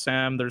Chocobo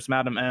Sam, there's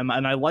Madam M,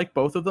 and I like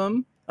both of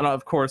them. And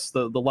of course,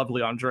 the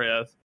lovely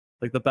Andrea,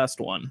 like the best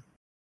one.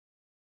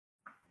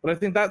 But I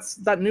think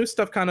that new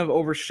stuff kind of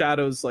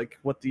overshadows like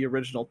what the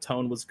original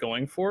tone was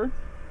going for.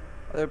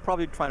 They're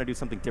probably trying to do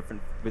something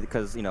different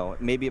because, you know,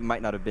 maybe it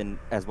might not have been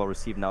as well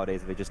received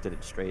nowadays if they just did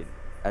it straight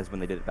as when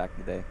they did it back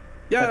in the day.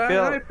 Yeah,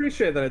 I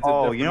appreciate that it's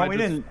different. You know, we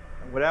didn't,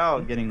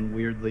 without getting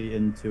weirdly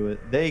into it,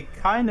 they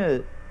kind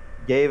of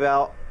gave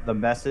out the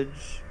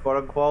message, quote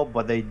unquote,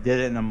 but they did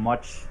it in a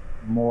much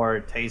more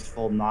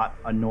tasteful, not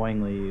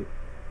annoyingly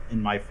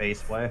in my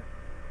face way.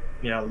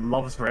 Yeah,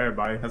 love is for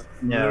everybody.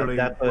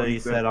 That's what he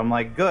said. I'm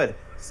like, good.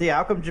 See,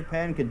 how come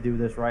Japan could do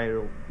this right?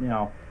 You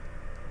know,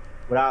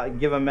 without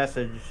give a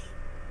message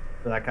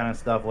for that kind of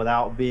stuff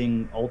without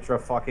being ultra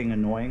fucking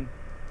annoying.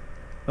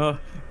 I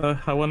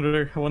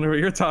wonder what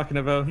you're talking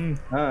about.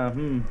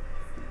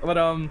 But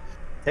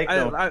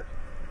I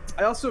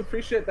also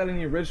appreciate that in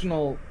the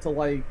original to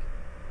like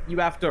you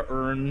have to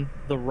earn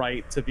the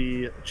right to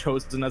be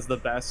chosen as the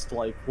best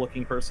like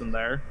looking person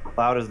there.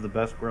 Cloud is the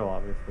best girl,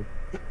 obviously.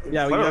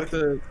 Yeah, you have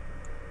to.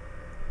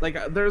 Like,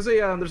 there's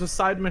a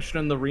side mission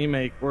in the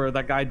remake where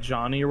that guy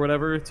Johnny or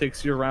whatever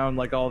takes you around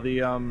like all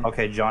the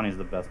Okay, Johnny's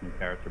the best new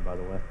character, by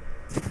the way.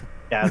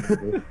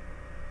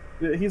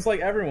 Yeah, he's like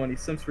everyone. He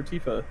simps for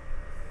Tifa.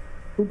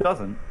 Who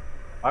doesn't?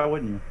 Why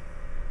wouldn't you?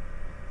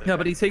 Yeah,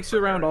 but he takes you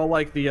around all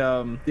like the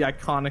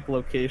iconic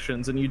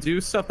locations, and you do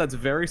stuff that's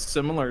very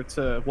similar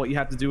to what you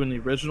had to do in the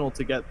original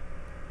to get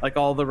like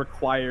all the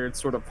required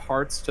sort of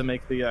parts to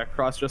make the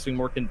cross-dressing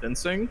more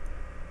convincing.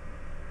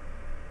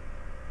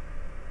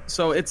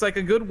 So it's like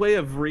a good way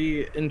of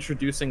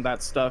reintroducing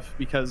that stuff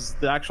because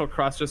the actual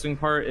cross-dressing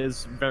part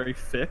is very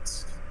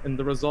fixed in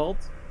the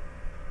result.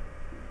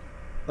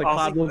 Like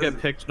Cloud will get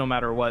picked no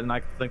matter what, and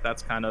I think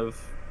that's kind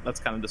of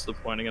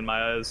disappointing in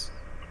my eyes.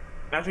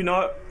 Actually, you know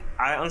what?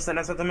 I understand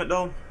that sentiment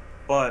though,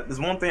 but there's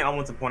one thing I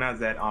want to point out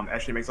that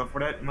actually makes up for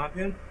that, in my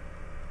opinion.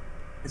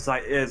 It's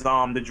like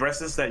the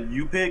dresses that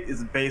you pick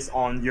is based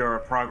on your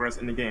progress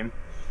in the game.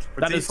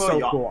 That is so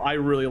cool. I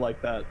really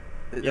like that.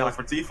 Yeah, like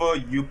for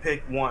Tifa, you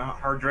pick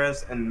her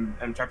dress in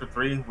chapter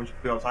 3, which you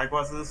complete all side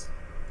quests,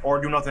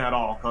 or do nothing at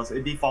all, because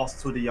it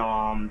defaults to the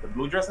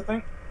blue dress, I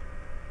think.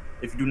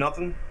 If you do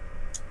nothing.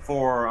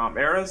 For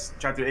Eris,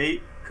 chapter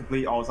 8,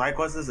 complete all side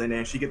quests, and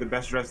then she get the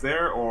best dress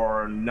there,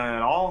 or none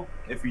at all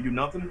if you do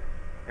nothing.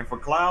 And for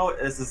Cloud,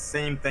 it's the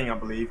same thing, I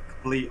believe.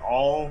 Complete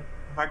all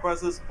side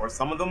quests, or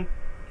some of them,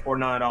 or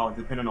none at all,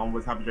 depending on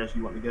what type of dress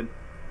you want to get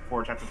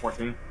for chapter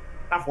 14.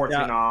 Not 14,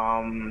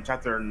 yeah.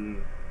 Chapter,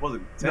 what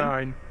was it,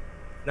 10?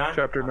 9.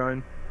 Chapter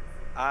 9.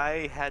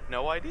 I had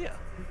no idea.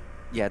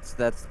 Yeah,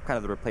 that's kind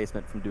of the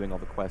replacement from doing all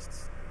the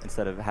quests.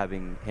 Instead of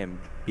having him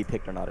be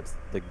picked or not, it's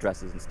the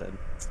dresses instead.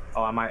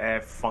 Oh, I might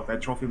add, fuck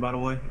that trophy, by the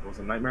way. It was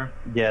a nightmare.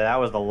 Yeah, that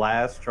was the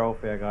last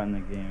trophy I got in the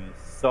game.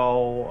 It's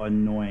so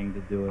annoying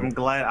to do it. I'm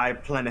glad I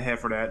planned ahead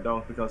for that,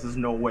 though, because there's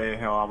no way in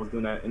hell I was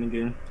doing that in the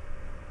game.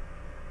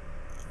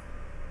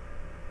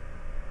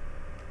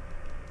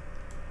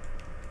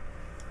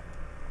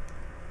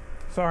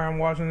 Sorry, I'm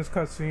watching this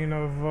cutscene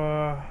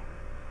of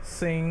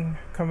Sing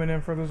coming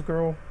in for this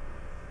girl.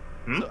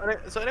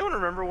 So anyone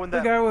remember when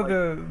that the guy with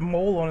the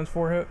mole on his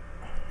forehead?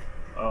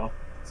 Oh.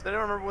 So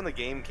anyone remember when the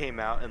game came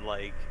out and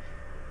like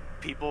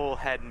people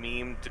had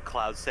memed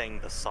Cloud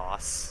saying the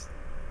sauce?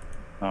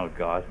 Oh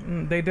god.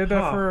 They did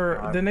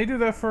that didn't they do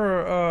that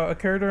for a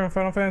character in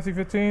Final Fantasy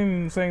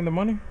 15 saying the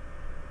money?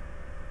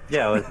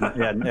 Yeah, it was,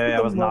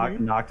 it was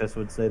Noctis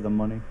would say the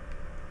money.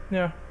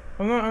 Yeah.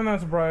 I'm not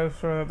surprised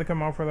for that to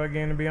come out for that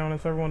game, to be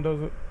honest. Everyone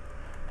does it.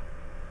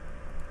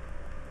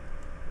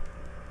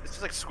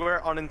 just like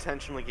Square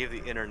unintentionally gave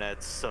the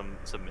internet some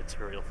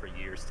material for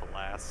years to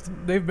last.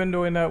 They've been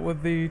doing that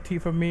with the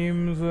Tifa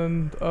memes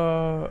and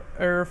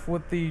Aerith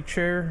with the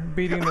chair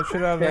beating the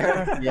shit out of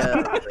that guy.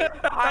 Yeah.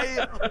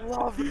 I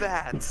love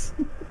that.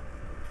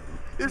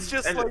 It's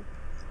just like,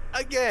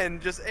 again,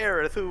 just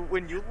Aerith, who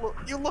when you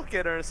look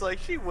at her, it's like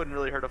she wouldn't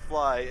really hurt a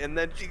fly, and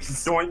then she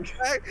just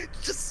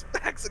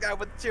smacks the guy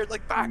with the chair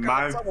like back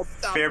up. My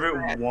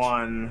favorite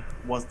one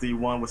was the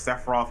one with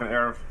Sephiroth and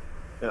Aerith.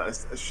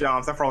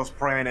 Sephiroth was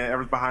praying and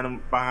Aerith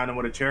behind him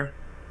with a chair.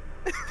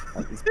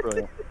 That's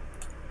brilliant.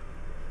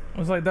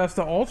 It's like that's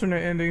the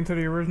alternate ending to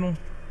the original.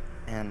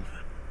 And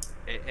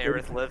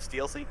Aerith lives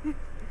DLC.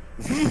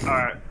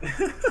 Alright.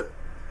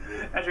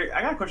 Actually,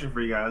 I got a question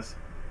for you guys.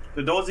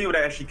 For those of you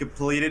that actually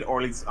completed or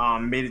at least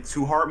made it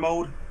to hard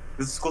mode,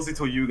 this is closely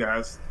to you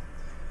guys.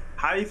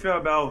 How do you feel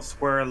about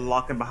Square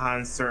locking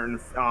behind certain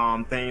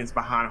things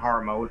behind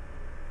hard mode?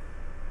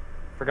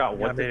 Forgot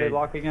what did they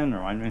lock again?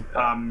 Remind me.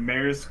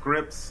 Mayor's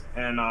scripts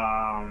and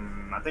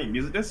I think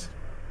music disc.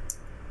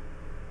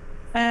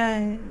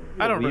 I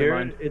don't really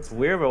mind. It's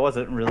weird, but it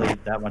wasn't really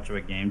that much of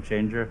a game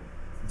changer.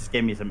 It just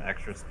gave me some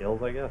extra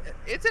skills, I guess.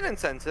 It's an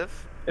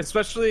incentive.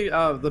 Especially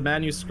the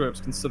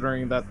manuscripts,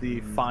 considering that the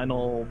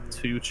final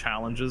 2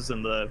 challenges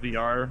in the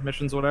VR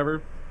missions,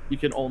 whatever, you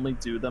can only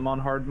do them on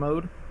hard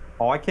mode.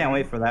 Oh, I can't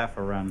wait for that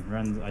for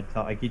Ren.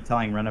 I keep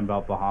telling Ren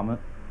about Bahamut.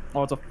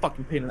 Oh, it's a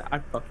fucking pain in the... I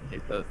fucking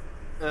hate that.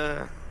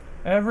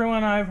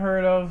 Everyone I've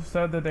heard of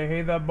said that they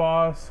hate that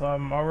boss.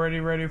 I'm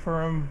already ready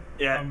for him.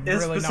 Yeah,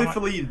 it's really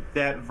specifically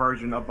that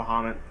version of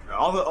Bahamut.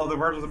 All the other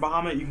versions of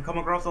Bahamut you can come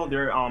across, though,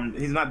 they're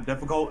he's not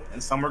difficult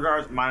in some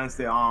regards, minus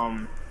the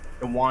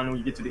one when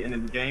you get to the end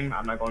of the game.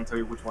 I'm not going to tell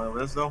you which one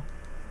it is, though.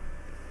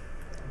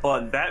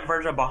 But that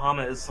version of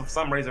Bahamut is for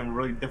some reason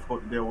really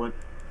difficult to deal with.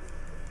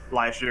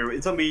 Last year,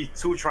 it took me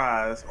 2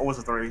 tries, or was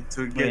it 3,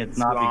 to get. It's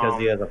not because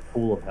he has a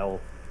pool of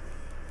health.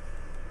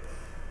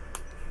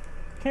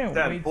 Can't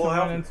wait to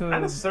run into.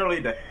 Not necessarily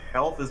the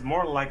health, is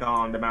more like the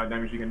amount of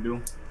damage you can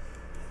do.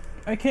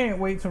 I can't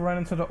wait to run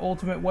into the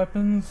ultimate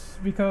weapons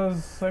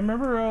because I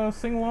remember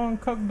Sing Along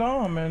Cuck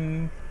Dom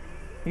and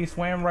he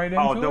swam right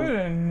into it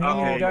and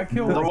he got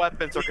killed. The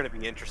weapons are going to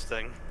be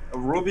interesting.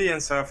 Ruby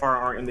and Sapphire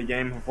aren't in the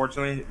game,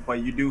 unfortunately,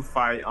 but you do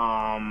fight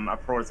a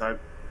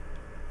prototype.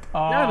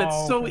 Yeah, and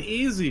it's so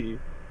easy.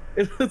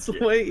 It's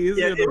way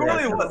easier. Yeah, it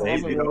really was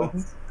easy though.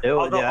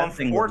 Although,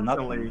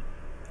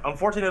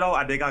 unfortunately though,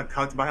 I did got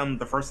cucked by him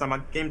the first time I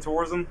came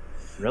towards him.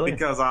 Really?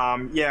 Because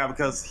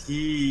because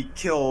he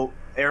killed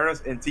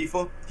Aerith and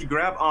Tifa. He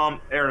grabbed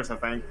Aerith, I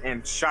think,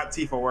 and shot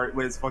Tifa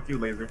with his fuck you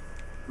laser.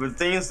 The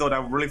things though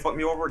that really fucked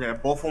me over,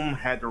 that both of them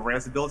had the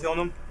res ability on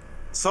them.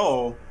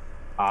 So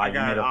you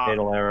made a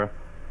fatal error.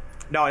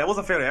 No, it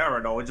wasn't fatal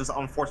error though. It's just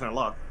unfortunate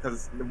luck.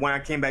 Because when I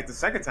came back the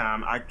second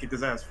time, I kicked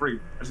his ass free.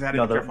 I just had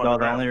to be careful. No,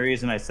 the only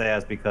reason I say that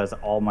is because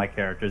all my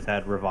characters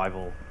had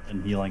revival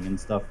and healing and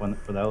stuff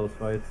for those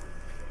fights.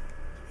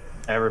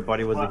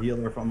 Everybody was a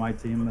healer from my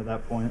team at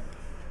that point.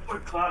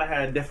 Cloud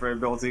had a different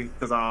ability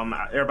because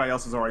everybody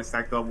else was already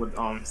stacked up with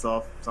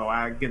stuff, so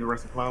I get the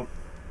rest of Cloud.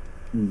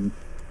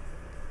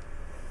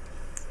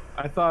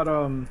 I thought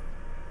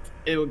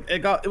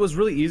it was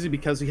really easy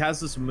because he has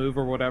this move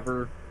or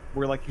whatever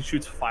where like he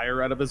shoots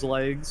fire out of his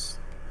legs,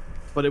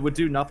 but it would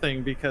do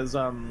nothing because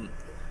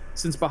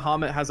since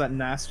Bahamut has that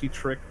nasty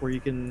trick where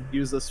you can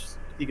use this,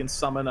 he can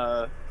summon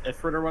a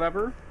Ifrit or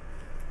whatever,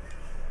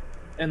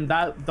 and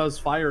that does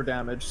fire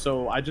damage.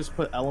 So I just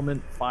put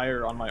element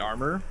fire on my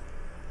armor.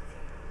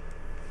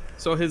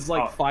 So his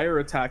fire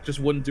attack just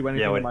wouldn't do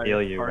anything. Yeah, it would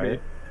heal you, party.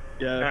 right?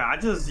 Yeah, I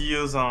just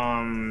use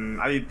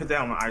I put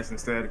that on ice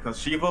instead because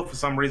Shiva for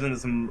some reason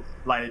is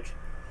like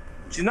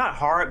she's not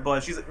hard,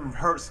 but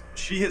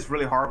she hits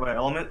really hard with an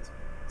element.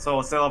 So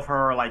instead of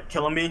her like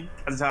killing me,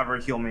 I just have her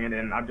heal me and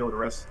then I deal with the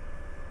rest.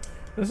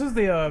 This is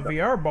the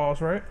VR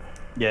boss, right?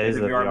 Yeah, these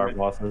are the VR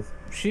bosses.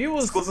 She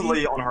was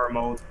exclusively on hard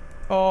mode.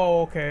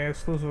 Oh, okay,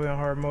 exclusively on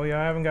hard mode. Yeah,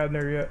 I haven't gotten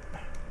there yet.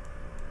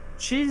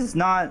 She's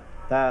not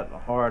that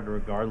hard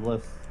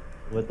regardless,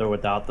 with or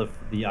without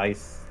the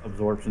ice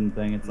absorption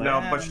thing. It's like, no,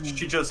 but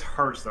she just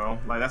hurts though.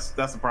 Like that's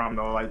the problem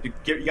though. Like you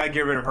gotta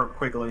get rid of her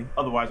quickly,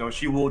 otherwise though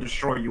she will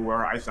destroy you with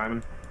her ice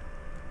diamond.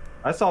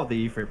 I solved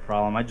the Ifrit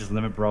problem. I just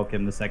limit broke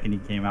him the second he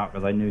came out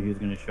because I knew he was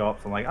gonna show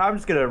up. So I'm like, I'm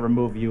just gonna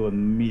remove you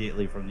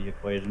immediately from the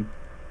equation.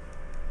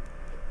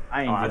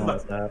 I ain't dealing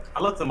with that.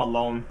 I left him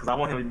alone because I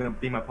want him to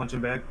be my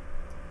punching bag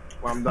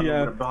when I'm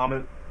done with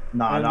Bahamut.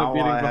 I ended up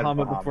beating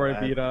Bahamut before I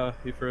beat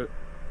Ifrit.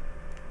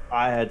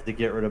 I had to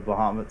get rid of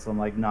Bahamut, so I'm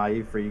like, nah,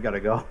 Ifrit, you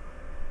gotta go.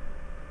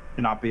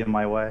 You're not be in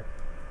my way.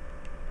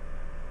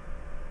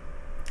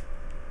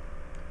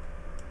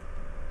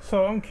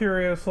 So I'm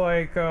curious,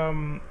 like,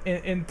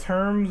 in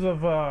terms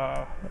of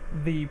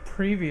the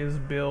previous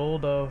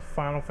build of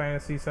Final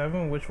Fantasy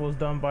VII, which was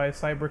done by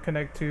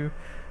CyberConnect 2,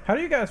 how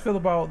do you guys feel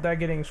about that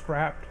getting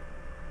scrapped?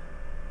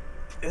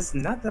 It's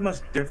not that much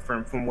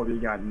different from what we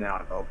got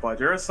now, though, but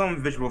there is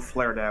some visual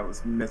flair that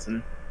was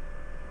missing.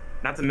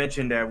 Not to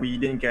mention that we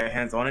didn't get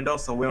hands on it, though,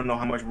 so we don't know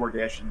how much work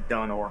they actually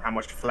done or how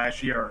much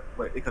flashy or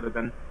what it could have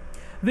been.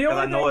 The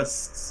only I know thing... it's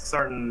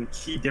certain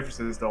key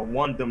differences though.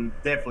 One of them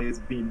definitely is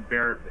being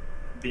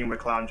with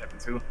Cloud in Chapter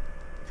 2.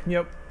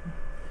 Yep.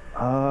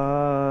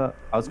 I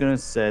was gonna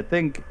say, I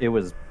think it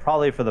was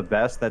probably for the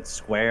best that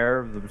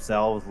Square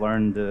themselves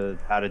learned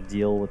how to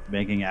deal with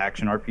making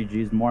action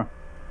RPGs more.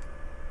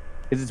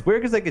 Because it's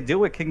weird because they could do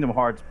it with Kingdom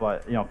Hearts,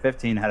 but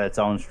 15 had its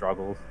own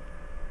struggles.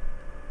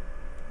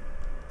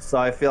 So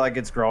I feel like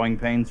it's growing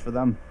pains for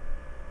them.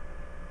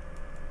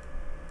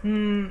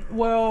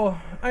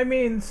 Well, I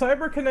mean,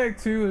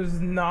 CyberConnect 2 is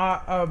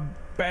not a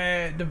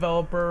bad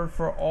developer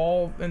for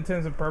all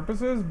intents and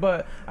purposes,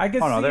 but I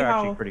can see they're how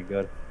actually pretty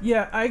good.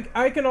 Yeah,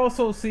 I can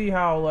also see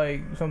how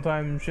like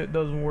sometimes shit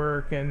doesn't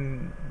work,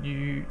 and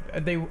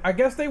I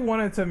guess they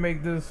wanted to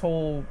make this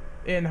whole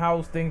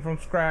in-house thing from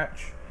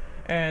scratch,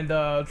 and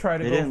try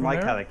to. They go didn't from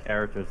like there. how the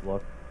characters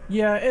look.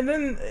 Yeah, and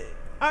then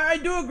I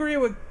do agree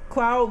with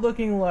Cloud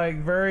looking like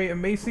very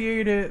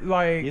emaciated,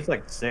 like He's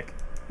like sick.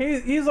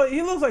 he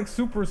looks like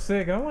super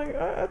sick, and I'm like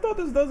I thought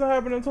this doesn't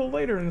happen until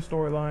later in the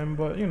storyline,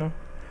 but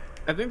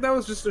I think that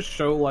was just to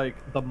show like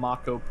the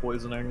Mako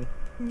poisoning.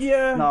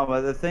 Yeah. No,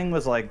 but the thing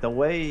was like the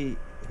way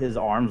his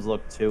arms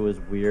looked too is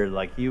weird.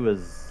 Like he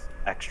was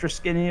extra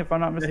skinny, if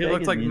I'm not mistaken. He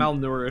looked like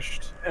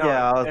malnourished.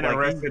 Yeah, I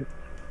was like,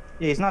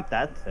 he's not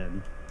that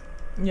thin.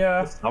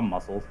 Yeah. Just some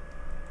muscles.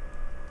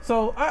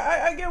 So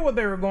I get what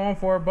they were going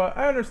for, but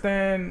I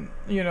understand,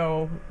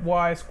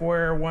 why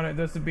Square wanted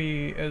this to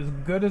be as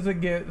good as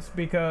it gets,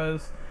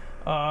 because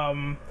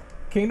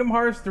Kingdom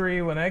Hearts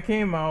 3, when that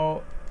came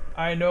out,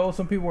 I know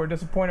some people were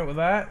disappointed with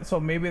that, so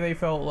maybe they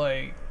felt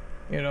like,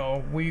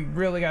 we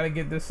really got to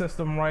get this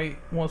system right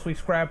once we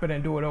scrap it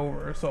and do it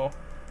over. So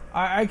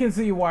I can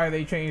see why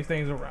they changed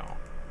things around.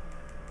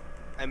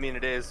 I mean,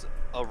 it is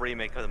a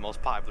remake of the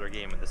most popular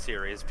game in the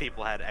series.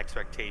 People had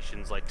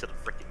expectations like to the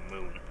freaking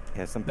moon.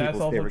 Yeah, some That's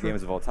people's also favorite true.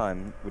 games of all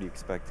time. What do you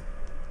expect?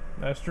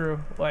 That's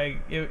true. Like,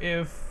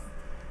 if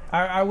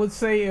I would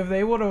say if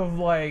they would have,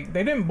 like,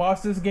 they didn't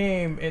boss this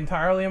game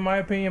entirely, in my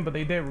opinion, but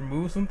they did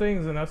remove some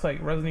things, and that's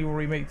like Resident Evil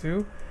Remake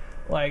 2.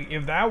 Like,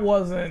 if that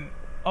wasn't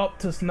up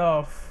to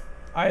snuff,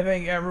 I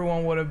think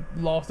everyone would have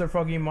lost their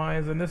fucking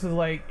minds, and this is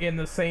like in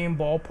the same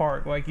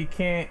ballpark. Like, you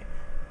can't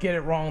get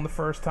it wrong the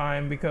first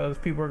time because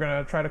people are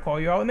gonna try to call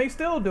you out, and they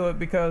still do it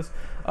because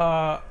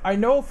I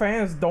know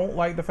fans don't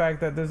like the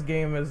fact that this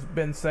game has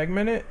been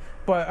segmented,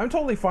 but I'm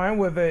totally fine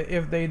with it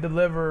if they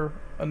deliver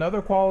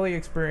another quality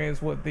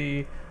experience with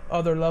the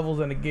other levels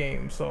in the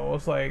game. So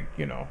it's like,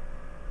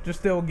 just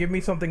still give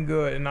me something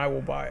good and I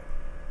will buy it.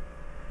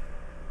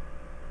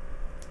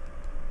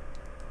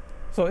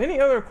 So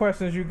any other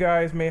questions you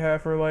guys may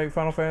have for like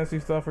Final Fantasy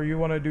stuff, or you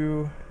want to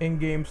do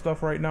in-game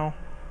stuff right now?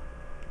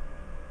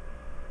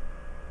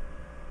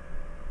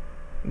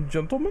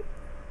 Gentlemen?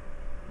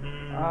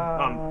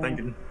 I'm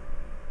thinking.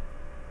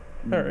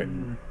 All right.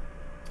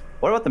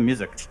 What about the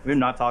music? We've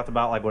not talked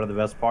about like one of the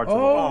best parts of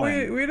the Oh,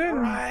 game. we didn't.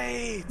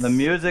 Right. The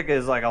music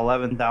is like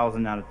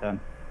 11,000 out of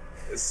 10.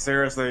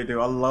 Seriously, dude,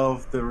 I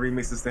love the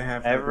remixes they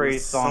have. Every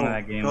It's song so in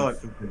that game good.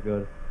 is super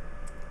good.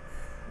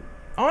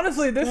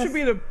 Honestly, this should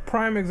be the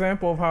prime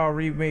example of how a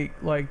remake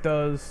like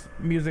does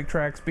music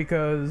tracks,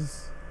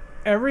 because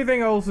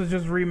everything else is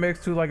just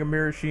remixed to like a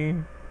mirror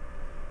sheen.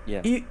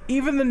 Yeah.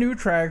 Even the new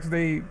tracks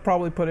they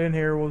probably put in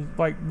here was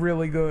like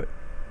really good.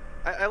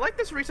 I like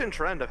this recent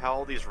trend of how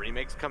all these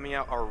remakes coming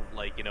out are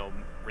like,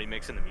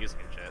 remixing the music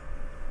and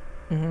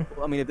shit.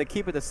 Well, I mean, if they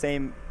keep it the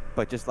same,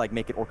 but just like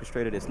make it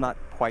orchestrated, it's not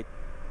quite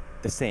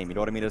the same. You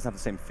know what I mean? It doesn't have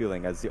the same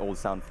feeling as the old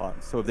sound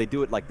fonts. So if they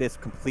do it like this,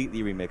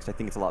 completely remixed, I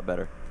think it's a lot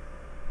better.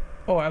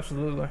 Oh,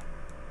 absolutely.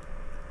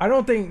 I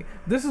don't think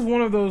this is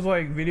one of those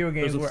like video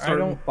games There's a where I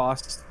certain don't.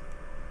 boss.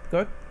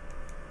 Good.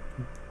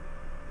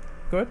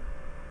 Good.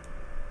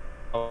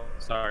 Oh,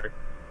 sorry.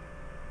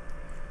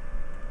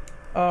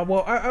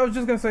 Well, I was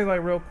just gonna say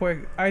like real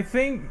quick. I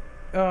think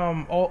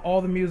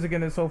all the music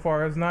in it so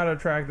far is not a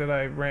track that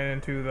I ran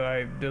into that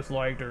I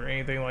disliked or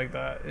anything like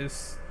that.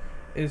 It's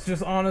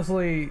just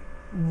honestly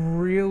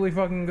really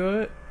fucking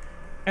good.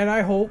 And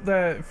I hope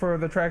that for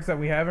the tracks that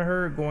we haven't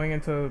heard going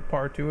into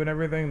part 2 and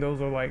everything,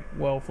 those are like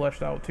well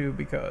fleshed out too,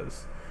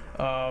 because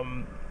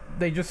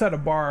they just set a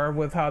bar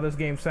with how this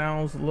game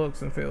sounds,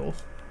 looks, and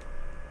feels.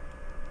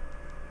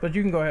 But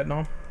you can go ahead,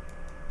 Nom.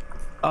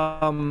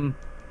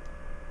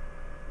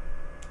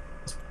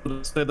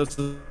 Say this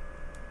is.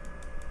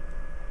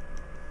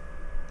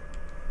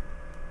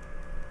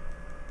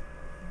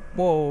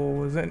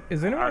 Whoa,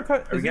 is anyone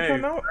cut? Is he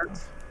cutting out?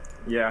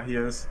 Yeah, he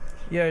is.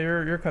 Yeah,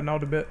 you're cutting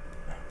out a bit.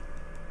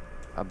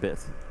 A bit.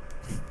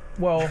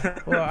 Well,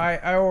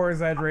 I over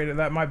exaggerated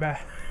that. My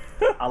bad.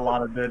 A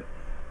lot of it.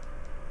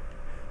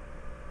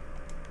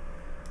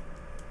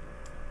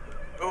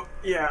 Oh,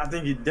 yeah, I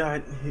think he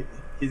died.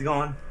 He's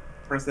gone.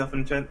 Press F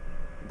in the chat.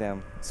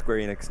 Damn, Square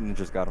Enix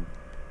ninjas got him.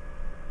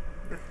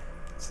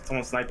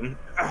 Someone sniped him.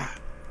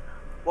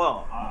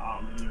 Well,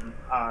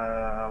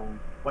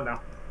 what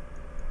now?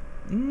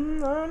 I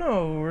don't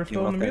know. We're You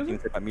still in the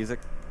music. About music?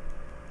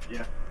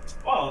 Yeah.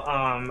 Well,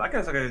 I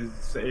guess I could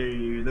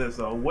say this.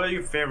 What are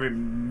your favorite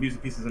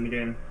music pieces in the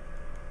game?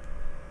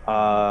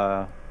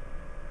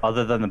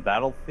 Other than the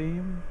battle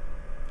theme,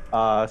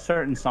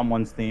 certain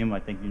someone's theme. I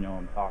think you know what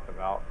I'm talking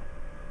about.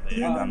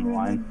 Later down the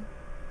line.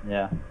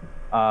 Yeah.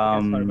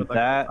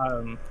 That.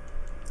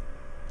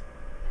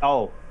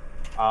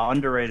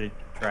 Underrated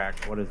track.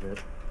 What is it?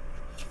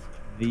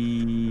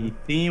 The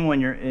theme when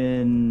you're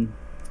in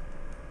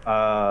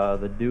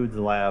the dude's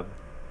lab,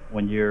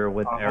 when you're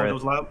with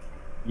Aerith. Lab?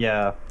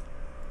 Yeah.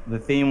 The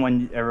theme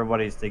when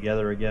everybody's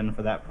together again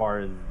for that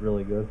part is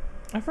really good.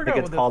 I forgot I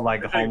think it's called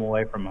like Actually, Home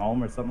Away from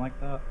Home or something like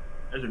that.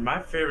 Actually,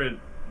 my favorite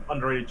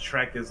underrated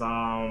track is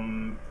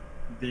the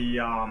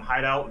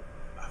Hideout.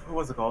 What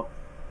was it called?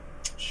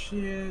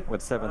 Shit.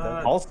 What,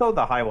 7th? Also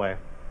the Highway,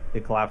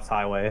 the Collapsed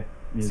Highway.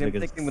 Same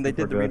thinking when they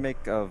did the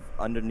remake of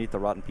Underneath the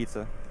Rotten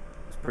Pizza. It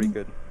was pretty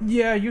good.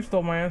 Yeah, you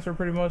stole my answer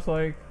pretty much.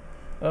 Like,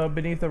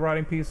 Beneath the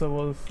Rotting Pizza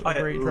was a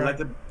great track.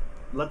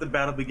 Let the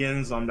Battle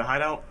Begins on the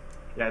Hideout.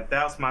 Yeah,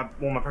 that's one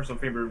of my personal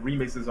favorite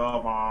remixes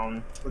of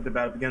Let the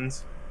Battle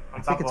Begins.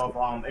 On top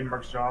of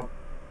Merc's Job.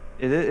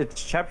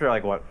 It's chapter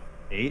like what,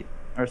 8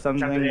 or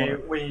something? Chapter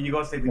 8, when you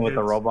go save the with kids.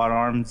 the robot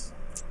arms.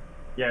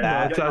 Yeah,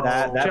 that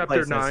chapter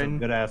place 9. has some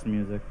good ass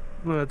music.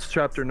 That's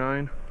chapter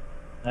 9.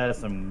 That is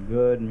some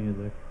good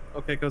music.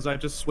 Okay, because I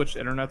just switched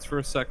internets for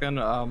a second.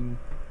 I'm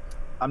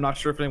not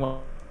sure if anyone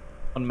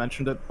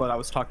mentioned it, but I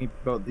was talking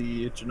about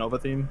the Genova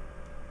theme.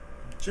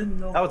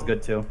 That was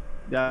good too.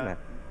 Yeah.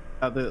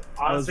 I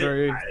was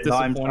very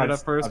disappointed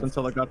at first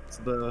until I got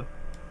to the.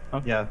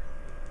 Huh? Yeah.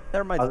 That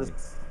reminds me.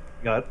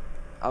 Good.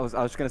 I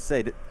was gonna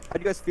say, how do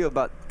you guys feel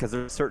about, because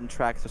there's certain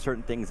tracks or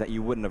certain things that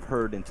you wouldn't have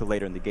heard until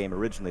later in the game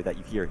originally that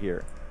you hear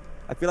here.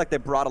 I feel like they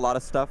brought a lot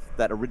of stuff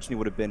that originally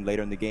would have been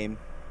later in the game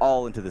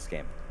all into this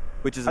game,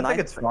 which is I nice.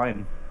 think it's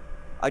fine.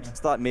 I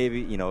just thought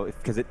maybe,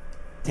 because it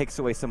takes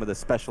away some of the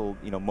special,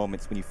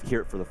 moments when you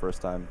hear it for the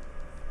first time.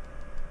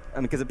 I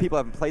mean, because people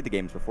haven't played the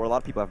games before. A lot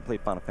of people haven't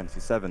played Final Fantasy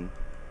VII.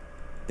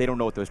 They don't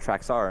know what those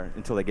tracks are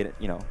until they get it,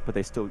 but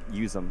they still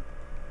use them.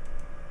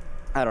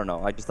 I don't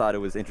know. I just thought it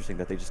was interesting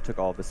that they just took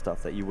all this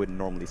stuff that you wouldn't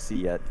normally see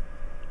yet,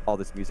 all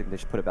this music, and they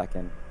just put it back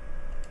in.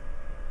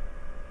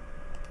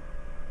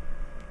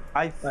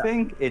 I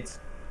think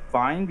it's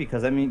fine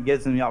because it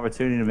gives them the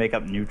opportunity to make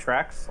up new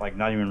tracks, like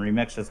not even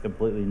remix, just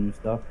completely new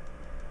stuff.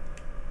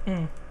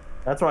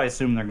 That's what I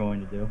assume they're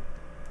going to do.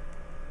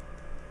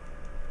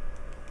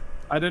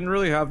 I didn't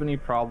really have any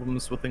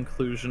problems with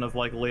inclusion of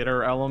like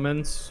later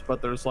elements,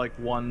 but there's like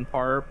one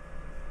part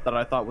that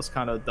I thought was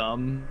kind of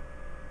dumb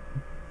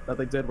that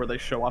they did where they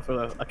show off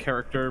a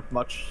character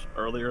much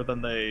earlier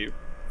than they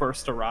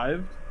first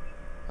arrived.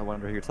 I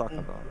wonder who you're talking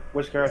about.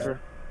 Which character?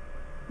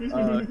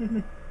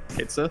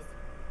 Kate Sith.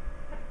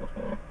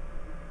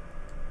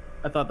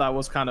 I thought that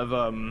was kind of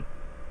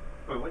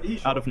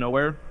out of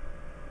nowhere.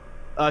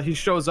 He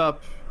shows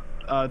up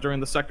during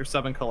the Sector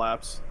 7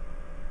 collapse.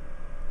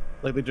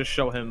 Like they just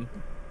show him.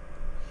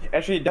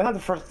 Actually, that's not the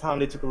first time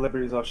they took the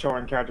liberties of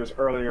showing characters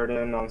earlier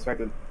than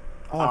expected.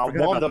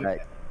 One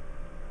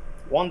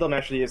of them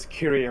actually is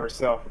Kyrie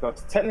herself,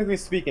 because technically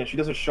speaking, she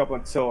doesn't show up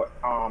until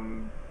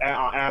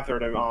after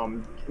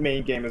the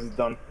main game is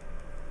done,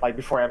 like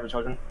before Advent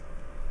Children.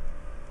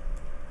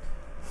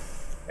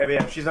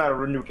 Yeah, she's not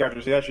a new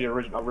character. She's actually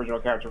an original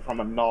character from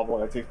a novel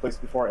that takes place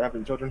before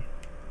Advent Children.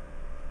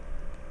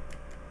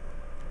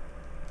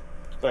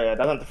 So yeah,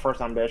 that's not the first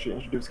time they actually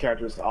introduce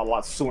characters a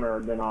lot sooner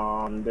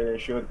than they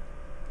should.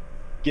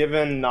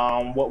 Given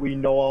what we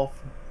know of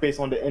based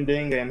on the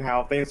ending and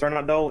how things turn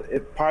out, though,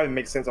 it probably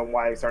makes sense on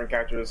why certain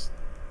characters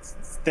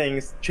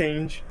things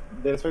change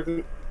than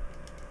expected.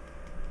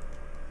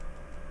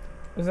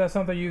 Is that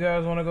something you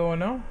guys want to go in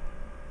now?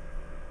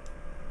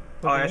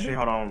 Oh, actually,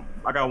 hold on.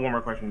 I got one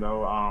more question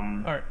though. All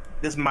right.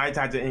 This might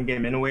tie to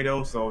in-game anyway,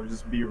 though, so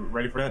just be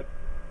ready for that.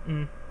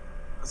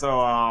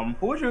 So,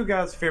 who was your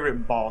guys'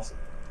 favorite boss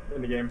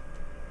in the game?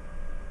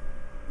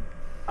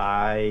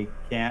 I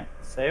can't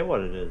say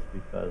what it is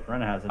because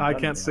Ren hasn't. I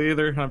can't say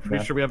either. I'm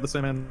pretty sure we have the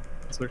same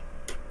answer.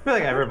 I feel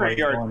like everybody's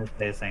going to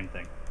say the same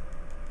thing.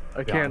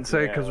 I can't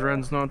say because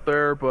Ren's not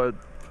there, but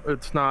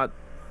it's not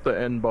the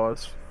end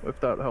boss, if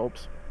that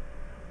helps.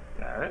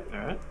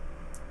 Alright.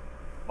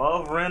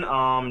 Well, Ren,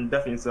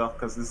 definitely yourself,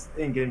 because it's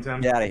in-game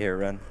time. Get out of here,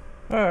 Ren.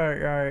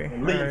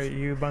 Alright,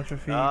 you bunch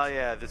of feet. Oh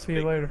yeah, this See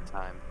you later.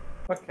 Time.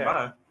 Okay.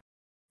 Bye.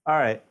 All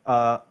right.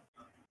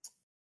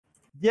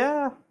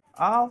 Yeah,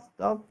 I'll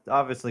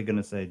obviously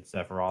gonna say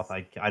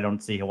Sephiroth. I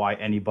don't see why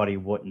anybody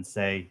wouldn't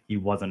say he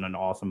wasn't an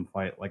awesome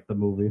fight like the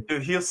movie.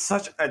 Dude, he was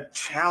such a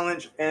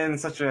challenge and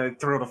such a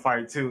thrill to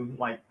fight too.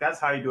 Like that's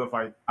how you do a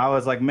fight. I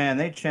was like, man,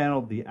 they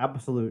channeled the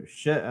absolute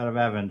shit out of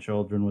Advent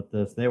Children with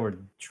this. They were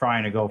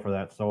trying to go for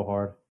that so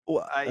hard.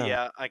 Well,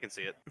 Yeah, I can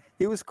see it.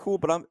 He was cool,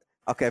 but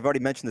okay. I've already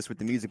mentioned this with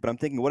the music, but I'm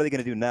thinking, what are they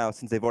gonna do now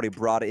since they've already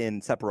brought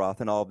in Sephiroth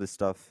and all of this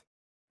stuff?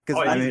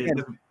 Because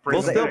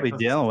We'll still be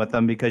dealing with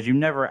them because you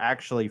never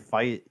actually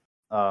fight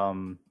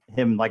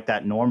him like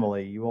that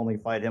normally. You only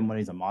fight him when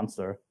he's a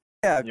monster.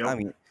 Yeah, Yep. I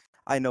mean,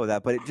 I know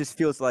that, but it just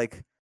feels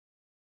like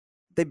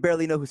they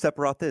barely know who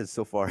Sephiroth is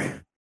so far.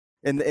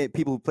 And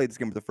people who played this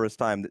game for the first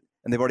time,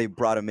 and they've already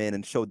brought him in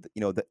and showed,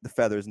 the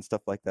feathers and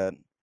stuff like that.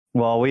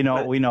 Well, we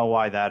know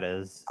why that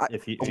is.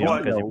 If you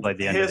What- because you played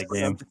the end of the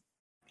game.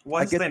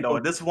 What's I the get thing though?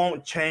 the- This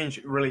won't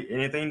change really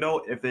anything though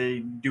if they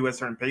do a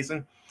certain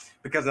pacing,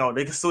 because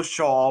they can still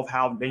show off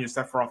how dangerous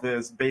Sephiroth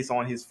is based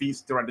on his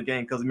feats throughout the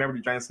game. Because remember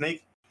the giant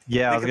snake?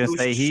 Yeah, I was They gonna could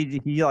say do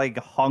he like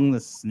hung the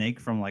snake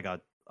from like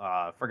a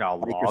I forgot, a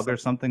Like or log or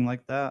something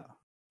like that.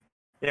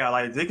 Yeah,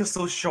 like they can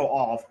still show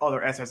off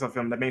other aspects of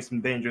him that makes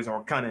him dangerous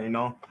or cunning. You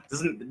know,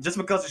 just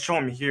because they show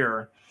him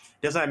here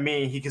doesn't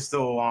mean he can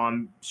still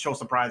show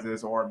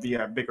surprises or be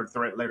a bigger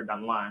threat later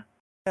down the line.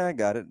 Yeah, I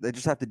got it. They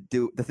just have to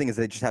do. The thing is,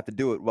 they just have to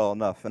do it well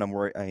enough, and I'm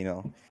worried.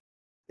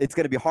 It's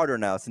gonna be harder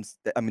now since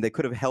they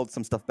could have held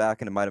some stuff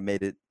back, and it might have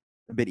made it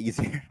a bit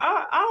easier.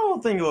 I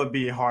don't think it would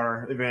be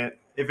harder.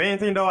 If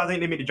anything, though, I think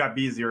they made the job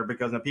easier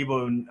because the people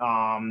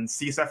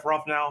see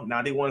Sephiroth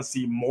now they want to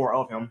see more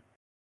of him.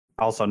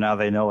 Also, now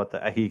they know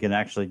what he can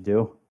actually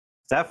do.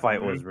 That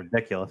fight was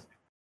ridiculous.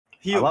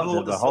 He I loved will it,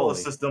 with the but solar holy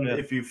system shit.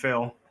 if you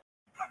fail.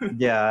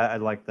 Yeah, I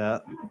like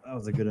that. That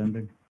was a good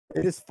ending.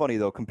 It is funny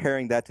though,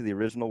 comparing that to the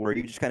original, where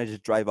you just kind of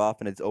just drive off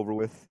and it's over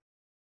with.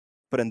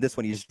 But in this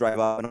one, you just drive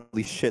off and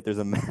holy shit, there's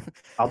a man.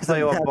 I'll tell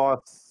you what,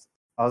 boss.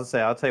 I'll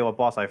tell you what,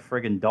 boss. I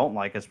friggin' don't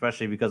like,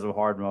 especially because of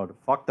hard mode.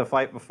 Fuck the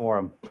fight before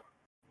him.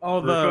 Oh,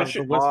 the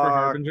Whisper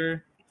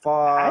Harbinger. Fuck.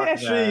 I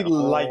actually that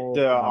like whole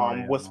the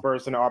scenario.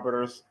 Whispers and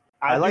Arbiters.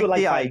 I do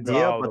like the fighting them.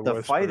 idea, Oh, but the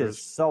the fight is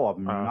whispers. so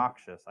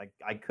obnoxious.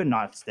 I could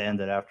not stand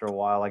it after a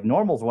while. Like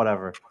normal's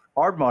whatever.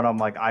 Hard mode, I'm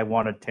like, I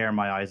want to tear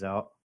my eyes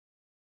out.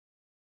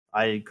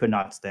 I could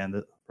not stand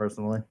it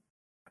personally.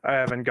 I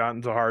haven't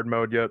gotten to hard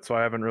mode yet, so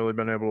I haven't really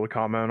been able to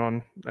comment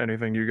on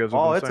anything you guys have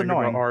Oh, been it's saying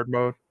annoying. about hard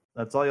mode.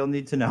 That's all you'll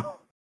need to know.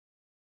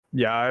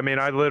 Yeah, I mean,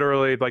 I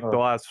literally the Oh.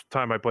 last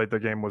time I played the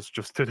game was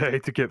just today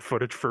to get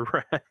footage for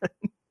Ren.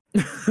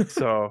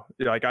 So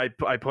like I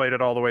played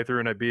it all the way through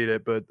and I beat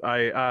it, but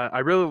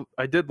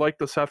I did like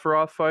the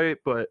Sephiroth fight,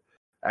 but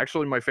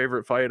actually my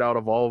favorite fight out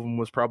of all of them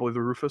was probably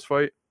the Rufus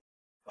fight.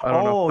 I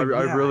don't know.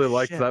 I yeah, really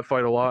liked shit. that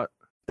fight a lot.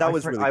 That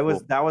was really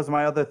cool. That was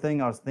my other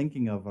thing I was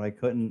thinking of, but I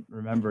couldn't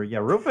remember. Yeah,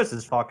 Rufus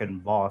is fucking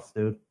boss,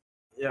 dude.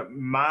 Yeah,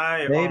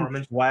 my They honorable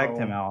mention. swagged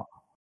him out.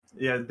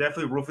 Yeah,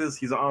 definitely Rufus.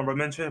 He's an honorable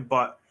mention,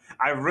 but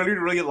I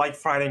really like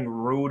fighting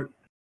Rude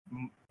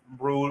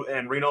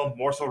and Reno,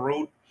 more so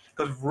Rude,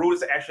 because Rude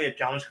is actually a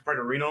challenge compared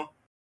to Reno.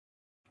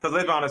 Because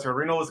let's be honest,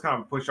 Reno is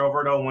kind of pushed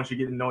over though once you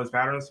get to know his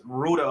patterns.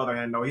 Rude, on the other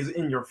hand, though, he's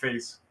in your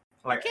face.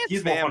 Like Can't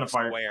he's more fun to spam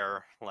fight.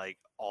 square like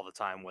all the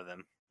time with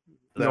him.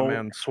 That No.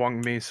 man swung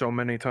me so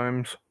many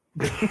times.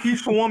 He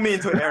swung me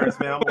into Eris,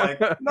 man. I'm like,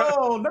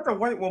 no, not the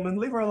white woman.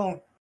 Leave her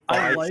alone.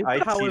 I like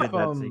how cheated if,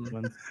 that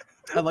sequence.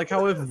 I like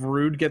how if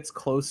Rude gets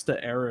close to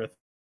Aerith,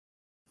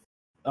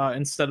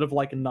 instead of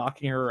like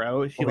knocking her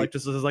out, he Oh, like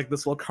just does like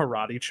this little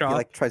karate He chop.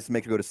 like tries to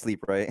make her go to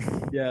sleep, right?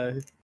 Yeah, I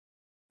think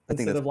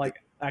instead that's of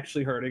like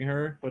actually hurting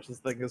her, which I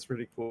think is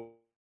pretty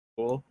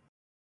cool.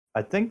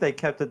 I think they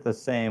kept it the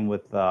same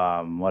with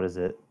what is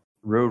it?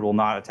 Rude will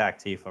not attack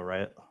Tifa,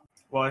 right?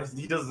 Well,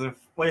 he doesn't.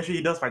 Well, actually,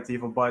 he does fight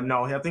Tifa, but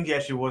no, I think he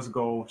actually was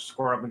go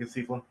score up against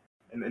Tifa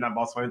in that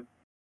boss fight.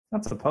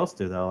 Not supposed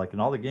to though. Like in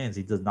all the games,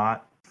 he does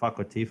not fuck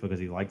with Tifa because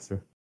he likes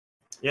her.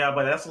 Yeah,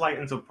 but that's like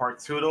into part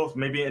 2 though.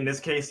 Maybe in this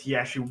case, he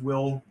actually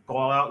will go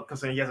all out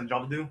because he has a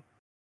job to do.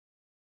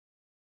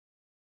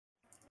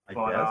 I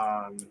But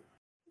guess.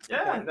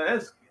 yeah, that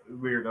is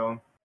weird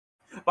though.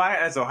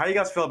 But so, how you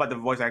guys feel about the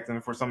voice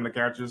acting for some of the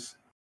characters,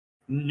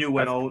 new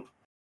and old?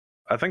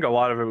 I think a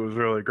lot of it was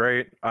really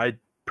great. I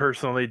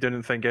personally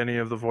didn't think any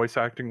of the voice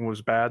acting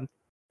was bad.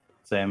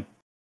 Same.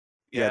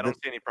 Yeah, Yeah, I don't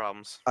see any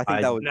problems. I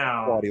think that was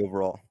No. quality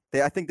overall.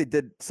 I think they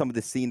did some of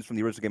the scenes from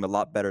the original game a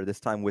lot better this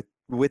time with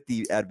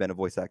the advent of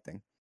voice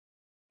acting.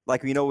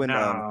 Like when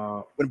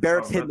No. when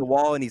Barrett's Oh, hitting the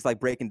wall and he's like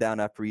breaking down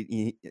after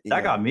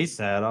That got me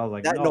sad. I was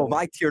like, that, no. no,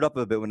 I teared up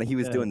a bit when he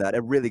was Yeah. doing that.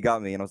 It really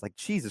got me, and I was like,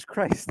 Jesus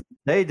Christ.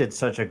 They did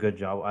such a good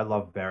job. I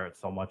love Barrett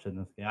so much in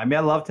this game. I mean,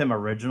 I loved him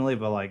originally,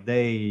 but like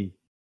they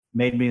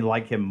made me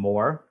like him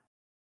more,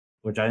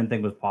 which I didn't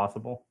think was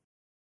possible.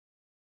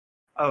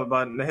 Oh,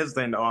 but here's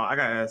the thing though. I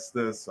gotta ask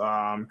this.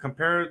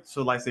 Compared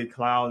to like say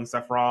Cloud and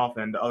Sephiroth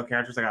and the other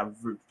characters that got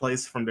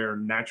replaced from their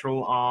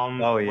natural Oh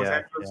voice yeah,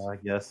 actors, yeah. I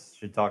guess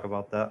should talk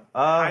about that.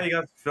 how do you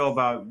guys feel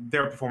about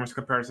their performance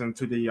comparison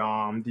to the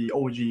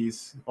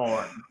OGs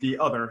or the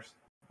other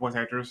voice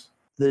actors?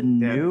 The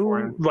new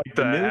for- Like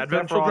the new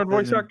advent Sephiroth children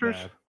voice isn't actors?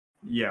 bad.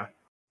 Yeah.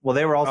 Well,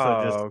 they were also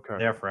Oh, just okay.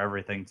 there for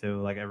everything too.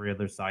 Like every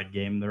other side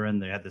game they're in,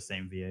 they had the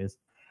same VAs.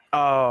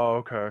 Oh,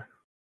 okay.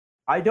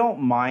 I don't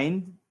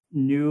mind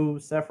new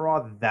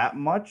Sephiroth that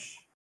much,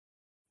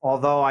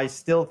 although I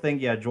still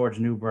think George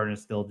Newbern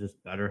is still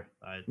just better.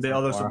 The so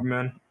other far.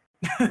 Superman.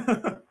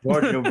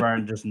 George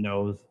Newbern just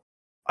knows.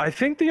 I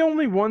think the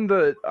only one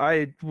that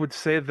I would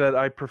say that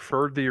I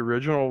preferred the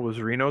original was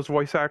Reno's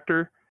voice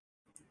actor.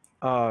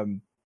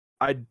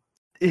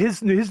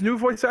 His new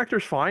voice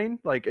actor's fine.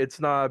 Like it's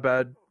not a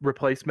bad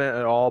replacement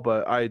at all,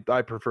 but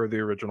I prefer the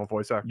original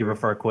voice actor. You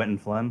prefer Quentin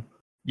Flynn?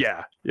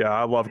 Yeah,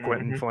 I love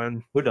Quentin Mhm.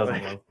 Flynn. Who doesn't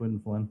Like- love Quentin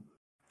Flynn?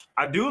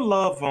 I do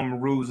love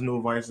Rue's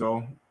new voice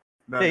though.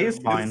 Yeah, he's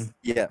fine.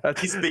 Yeah.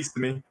 He speaks to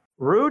me.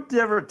 Rude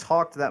never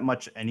talked that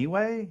much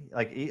anyway.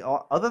 Like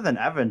other than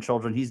Evan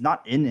Children, he's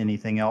not in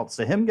anything else.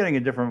 So him getting a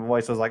different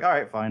voice was like, all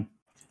right, fine.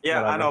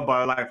 Yeah, Whatever. I know,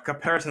 but like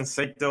comparison's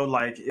sake though,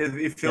 like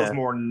it feels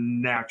more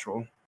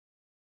natural.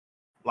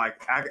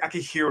 Like I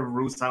can hear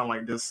Rude sound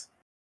like this.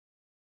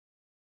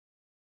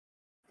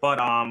 But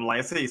like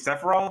I say,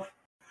 Sephiroth,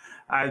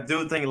 I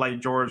do think like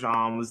George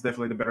was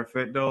definitely the better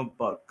fit though.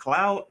 But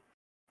Cloud,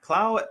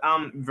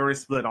 I'm very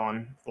split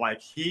on. Like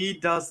he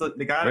does the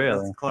guy that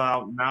does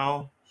Cloud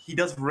now, he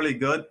does really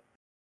good.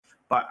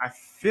 But I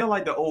feel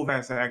like the old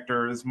voice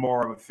actor is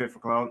more of a fit for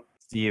Cloud.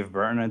 Steve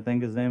Burton, I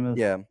think his name is.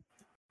 Yeah.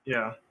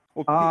 Yeah.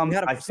 Well,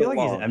 I feel like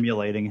he's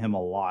emulating him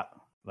a lot.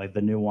 Like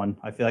the new one,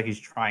 I feel like he's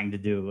trying to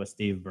do a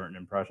Steve Burton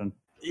impression.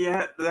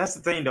 Yeah, that's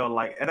the thing though.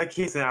 Like in that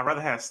case, I'd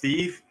rather have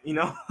Steve, you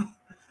know,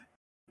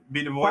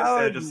 be the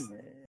voice.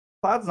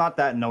 Cloud's not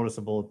that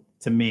noticeable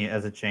to me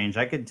as a change.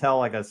 I could tell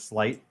like a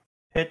slight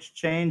pitch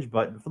change,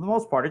 but for the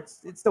most part,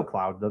 it's still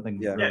Cloud. Nothing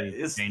really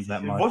changed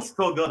that much. Voice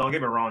still good. Don't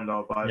get me wrong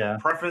though, but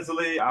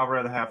preferentially, I'd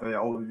rather have the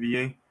old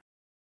VA.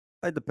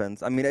 It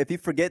depends. I mean, if you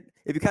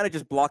kind of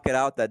just block it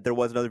out that there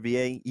was another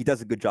VA, he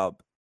does a good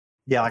job.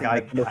 Yeah,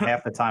 like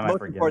half the time I forget.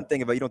 The important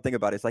thing about you don't think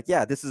about it. It's like,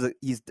 yeah,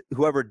 he's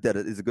whoever did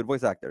it is a good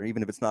voice actor,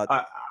 even if it's not.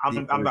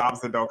 I'm the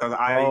opposite though, because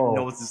I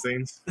know it's the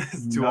same.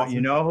 It's too often.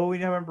 You know who we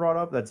haven't brought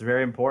up? That's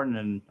very important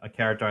and a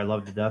character I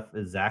love to death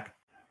is Zach.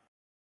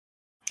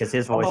 Because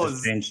his voice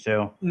has changed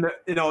too. No,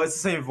 it's the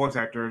same voice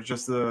actor. It's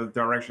just the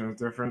direction is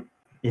different.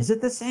 Is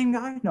it the same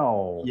guy?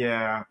 No.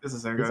 Yeah, it's the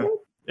same guy.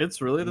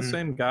 It's really the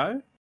same guy?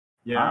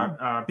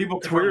 Yeah.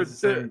 People confirm it's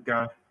the same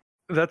guy.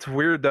 That's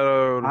weird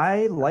though.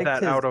 I like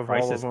his out of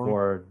Crisis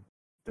Core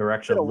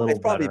direction a little better.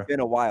 It's probably been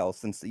a while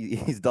since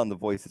he's done the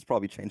voice. It's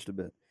probably changed a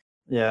bit.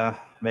 Yeah,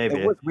 maybe.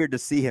 It was weird to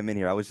see him in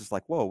here. I was just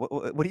like, whoa,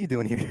 what are you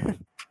doing here?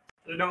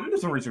 I'm doing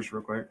some research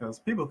real quick because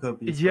people could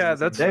be. Yeah,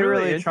 that's they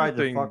really tried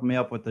to fuck me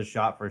up with the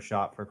shot for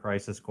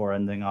Crisis Core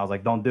ending. I was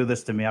like, don't do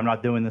this to me. I'm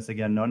not doing this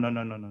again. No.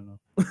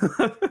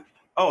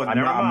 Oh,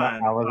 never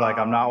mind. I was like,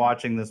 I'm not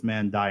watching this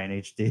man die in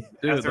HD.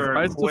 Dude, the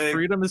price of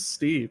freedom is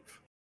steep.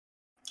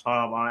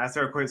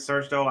 After a quick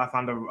search, though, I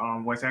found a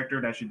voice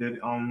actor that she did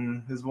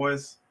his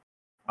voice.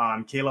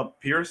 Caleb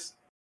Pierce.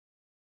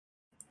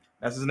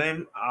 That's his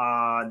name.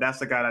 That's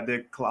the guy that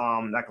did that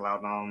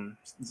Cloud,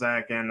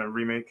 Zach and the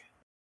remake.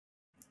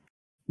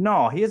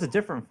 No, he is a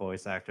different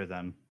voice actor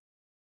then.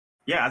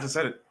 Yeah, I just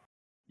said it.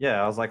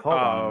 Yeah, I was like, hold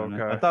on.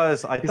 Okay. I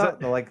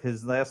thought like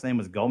his last name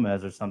was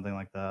Gomez or something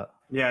like that.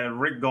 Yeah,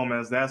 Rick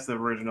Gomez. That's the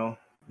original.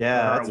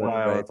 Yeah, that's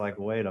why I was like,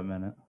 wait a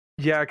minute.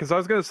 Yeah, because I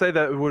was gonna say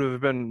that it would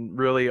have been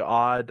really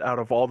odd out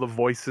of all the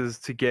voices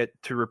to get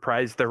to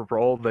reprise their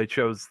role. They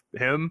chose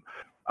him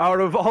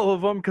out of all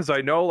of them because I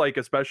know, like,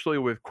 especially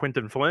with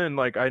Quentin Flynn,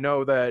 like I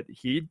know that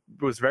he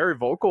was very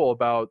vocal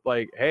about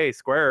like, hey,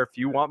 Square, if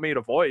you want me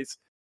to voice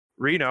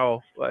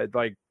Reno,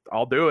 like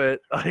I'll do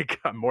it. Like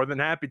I'm more than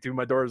happy to.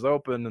 My door's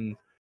open, and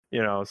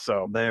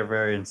so they're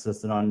very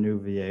insistent on new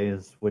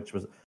VAs, which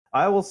was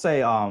I will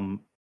say,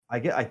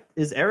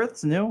 is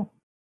Aerith's new?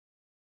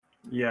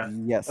 Yeah.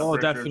 Yes. Oh,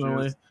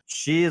 definitely.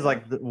 She is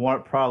like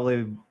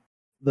probably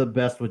the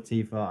best with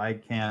Tifa. I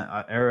can't.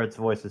 Aerith's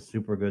voice is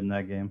super good in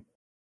that game.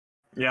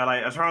 Yeah,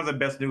 like as far as the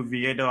best new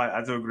VA though,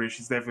 I do agree.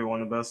 She's definitely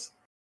one of the best.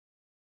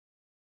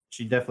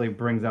 She definitely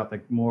brings out the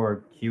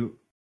more cute,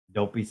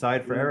 dopey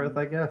side for Aerith,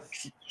 I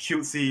guess.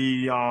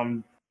 Cutesy,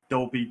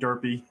 dopey,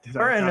 derpy.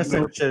 Her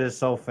innocent shit is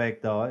so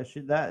fake though.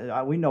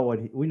 We know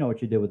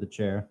what you did with the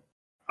chair.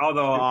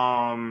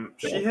 Although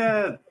she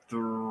had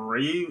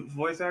 3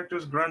 voice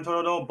actors grand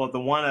total though, but the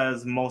one that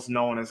is most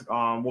known is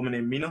woman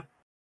named Mina.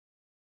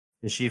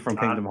 Is she from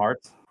Kingdom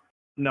Hearts?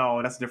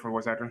 No, that's a different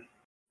voice actor.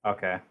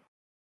 Okay.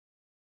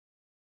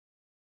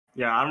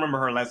 Yeah, I remember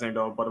her last name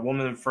though, but the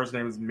woman's first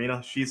name is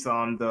Mina. She's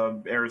on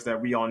the areas that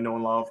we all know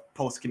and love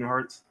post Kingdom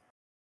Hearts.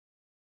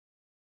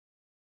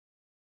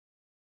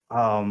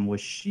 Was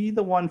she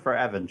the one for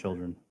Evan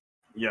Children?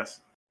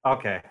 Yes.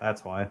 Okay,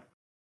 that's why.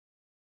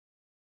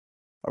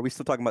 Are we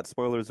still talking about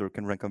spoilers, or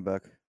can Ren come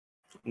back?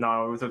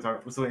 No, we're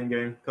still in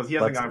game because he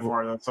hasn't gotten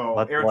far yet. So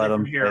everything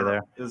from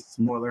here is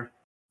spoiler.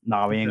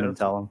 No, we ain't gonna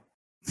tell him.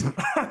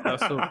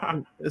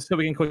 So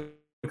we can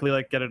quickly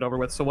like get it over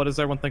with. So what does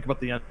everyone think about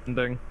the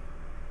ending?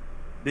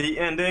 The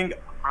ending,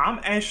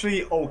 I'm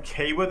actually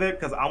okay with it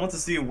because I want to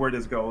see where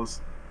this goes.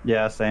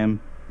 Yeah,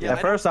 same. Yeah,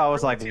 at first I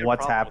was like,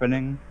 what's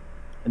happening?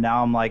 And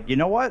now I'm like, you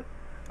know what?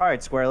 All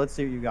right, Square, let's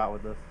see what you got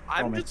with this.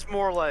 I'm just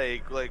more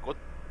like what?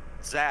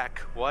 Zach,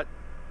 what?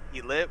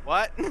 He lit?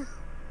 What?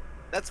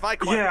 That's my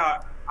question.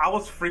 Yeah, I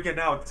was freaking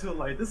out too.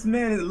 Like, this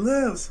man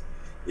lives.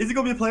 Is he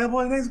gonna be playable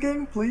in the next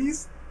game,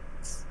 please?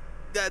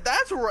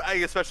 That's where I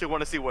especially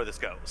want to see where this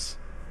goes.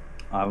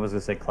 I was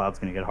gonna say Cloud's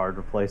gonna get hard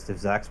replaced if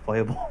Zach's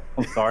playable.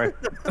 I'm sorry.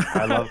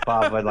 I love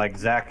Cloud, but like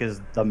Zach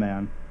is the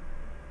man.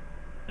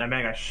 That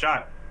man got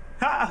shot.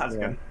 Ha! That's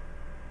good.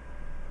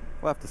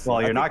 We'll have to see.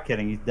 Well, you're not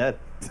kidding. He's dead.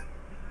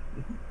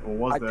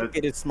 I think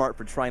it is smart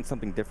for trying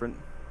something different.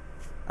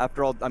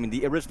 After all, I mean,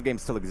 the original game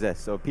still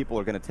exists, so people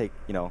are gonna take,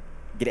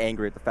 get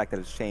angry at the fact that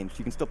it's changed.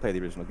 You can still play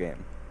the original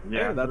game.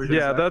 Yeah,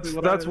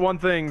 that's one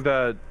thing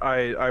that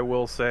I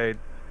will say.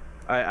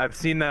 I've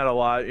seen that a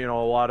lot. You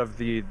know, a lot of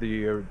the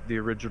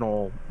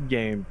original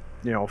game,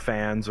 you know,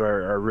 fans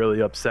are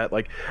really upset.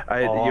 Like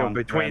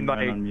between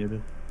like.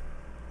 Unmuted.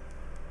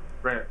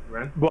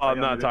 Ren? Well, I'm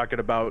not talking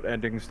about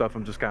ending stuff.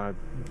 I'm just kind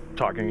of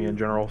talking in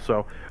general.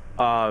 So,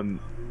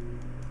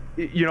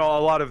 you know,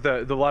 a lot of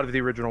the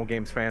original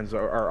games fans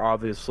are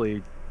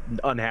obviously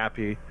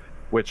unhappy,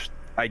 which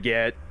I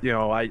get. You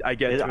know, I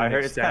get. I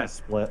heard it's kind of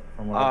split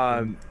from what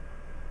I've seen.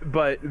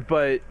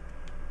 But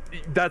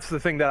that's the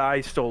thing that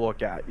I still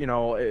look at. You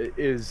know,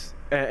 is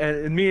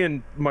and me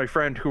and my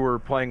friend who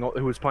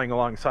was playing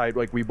alongside,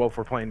 like we both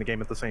were playing the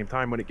game at the same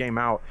time when it came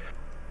out.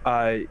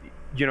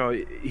 You know,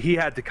 he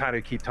had to kind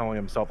of keep telling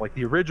himself, like,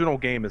 the original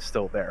game is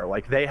still there.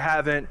 Like, they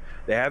haven't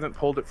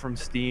pulled it from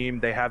Steam.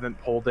 They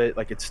haven't pulled it.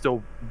 Like, it's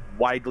still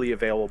widely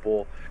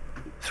available.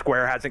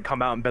 Square hasn't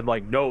come out and been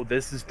like, no,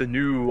 this is the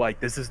new, like,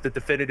 this is the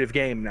definitive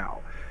game now.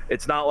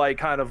 It's not like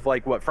kind of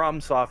like what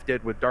FromSoft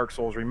did with Dark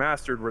Souls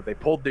Remastered, where they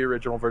pulled the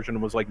original version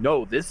and was like,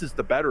 no, this is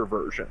the better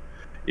version.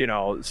 You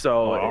know,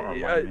 so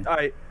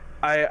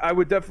I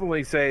would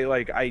definitely say,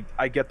 like,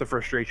 I get the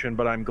frustration,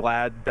 but I'm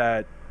glad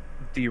that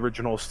the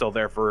original is still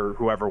there for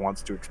whoever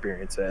wants to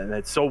experience it, and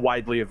it's so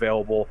widely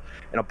available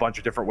in a bunch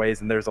of different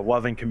ways, and there's a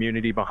loving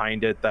community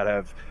behind it that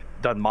have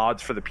done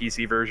mods for the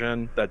PC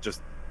version that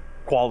just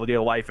quality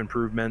of life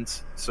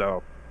improvements.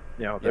 So,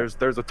 you know, there's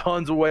a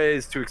tons of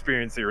ways to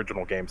experience the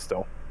original game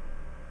still.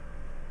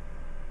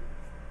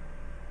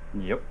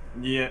 Yep.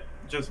 Yeah,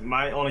 just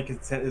my only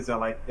consent is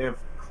that, like, if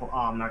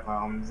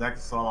Zack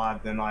is still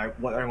alive, then like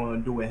what are they going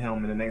to do with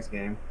him in the next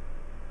game?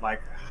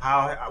 Like,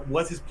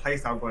 what's his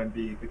playstyle going to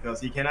be?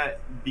 Because he cannot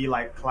be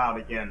like Cloud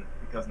again,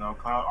 because no,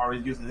 Cloud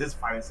already uses his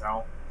fighting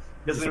style.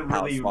 He doesn't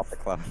really. So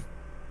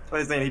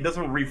he's saying he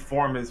doesn't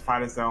reform his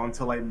fighting style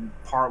until like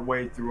part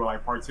way through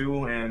like part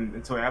 2 and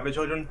until Avid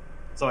Children.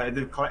 So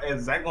if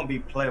Zack gonna be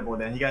playable,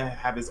 then he gotta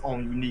have his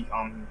own unique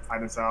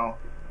fighting style,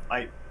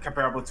 like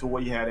comparable to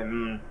what he had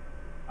in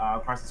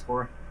Crisis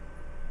Core.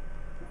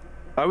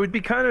 I would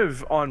be kind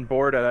of on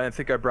board. I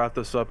think I brought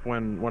this up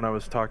when I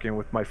was talking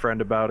with my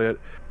friend about it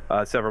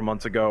several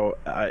months ago.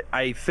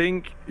 I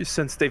think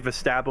since they've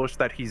established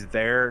that he's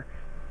there,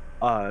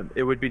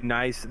 it would be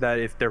nice that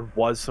if there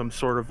was some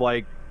sort of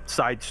like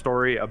side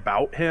story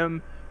about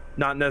him,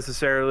 not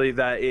necessarily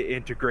that it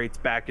integrates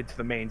back into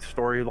the main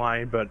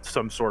storyline, but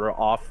some sort of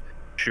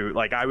offshoot.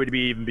 Like, I would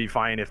even be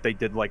fine if they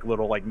did like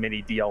little like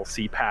mini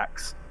DLC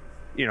packs,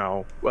 you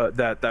know,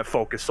 that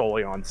focus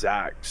solely on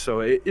Zack.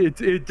 So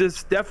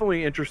it's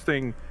definitely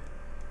interesting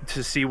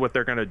to see what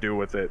they're going to do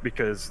with it,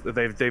 because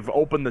they've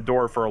opened the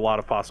door for a lot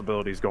of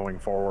possibilities going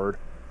forward.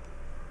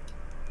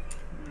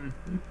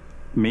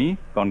 Me?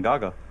 Gone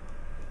Gaga.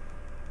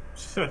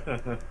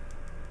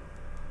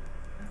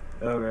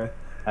 Okay.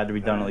 Had to be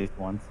done at least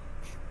once.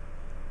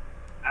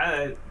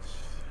 I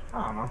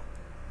don't know.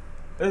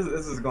 This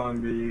is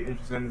going to be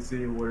interesting to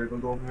see where they're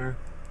going to go from here.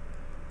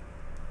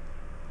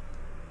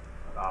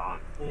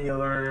 Any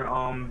other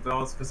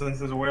thoughts,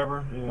 consensus, or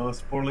whatever, you know,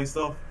 spoilerly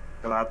stuff?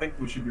 Because I think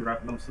we should be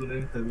wrapping up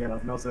soon, because we got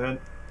nothing else ahead.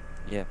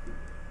 Yeah.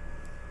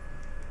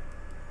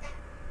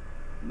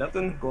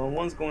 Nothing. Going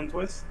once, going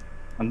twice.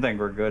 I think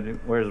we're good.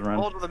 Where's Ren?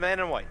 Hold to the man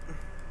in white.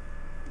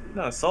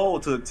 No,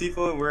 sold to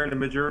Tifa wearing a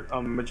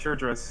mature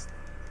dress.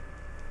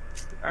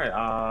 All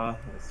right.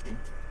 Let's see.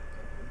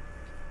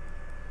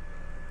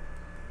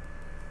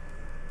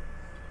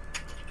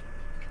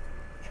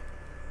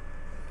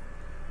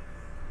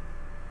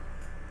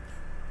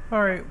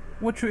 All right,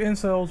 what you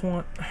incels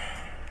want?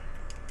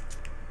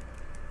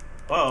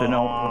 Well,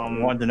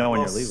 wanted to know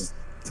when you're leaving.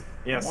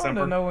 Yeah, I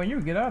wanted to know when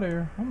you get out of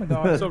here. Oh my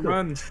god. So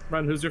Ren,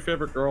 who's your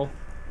favorite girl?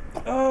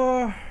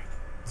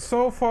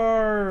 So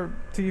far,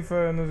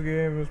 Tifa in this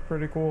game is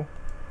pretty cool.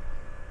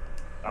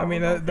 I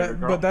mean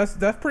but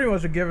that's pretty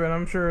much a given.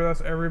 I'm sure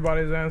that's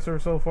everybody's answer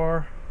so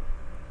far.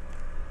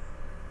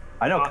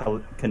 I know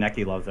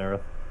Kaneki loves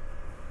Aerith.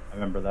 I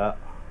remember that.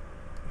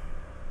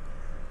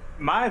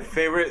 My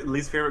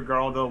least favorite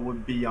girl though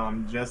would be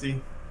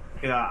Jessie.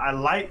 Yeah, I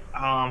like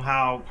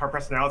how her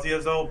personality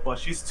is though, but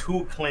she's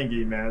too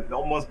clingy, man.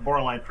 Almost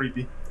borderline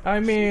creepy. I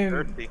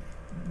mean,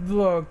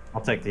 look.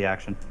 I'll take the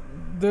action.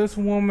 This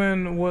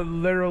woman would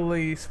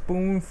literally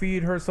spoon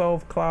feed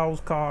herself Cloud's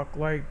cock.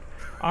 Like,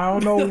 I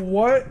don't know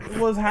what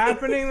was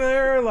happening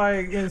there.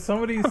 Like in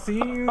some of these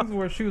scenes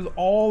where she was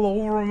all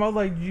over him, I was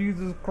like,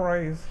 Jesus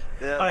Christ.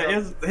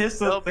 Yeah,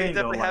 they'll be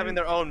definitely having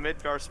their own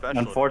Midgar special.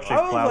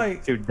 Unfortunately,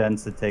 Cloud's too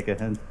dense to take a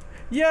hint.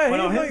 Yeah,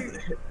 he's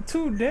like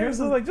too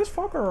dense. I was like, just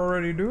fuck her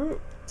already, dude.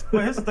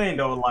 But here's the thing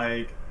though,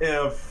 like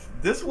if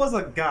this was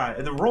a guy,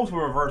 if the roles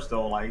were reversed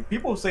though, like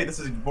people say this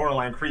is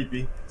borderline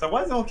creepy. So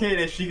why is it okay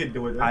that she could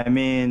do it? I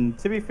mean,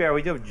 to be fair,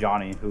 we do have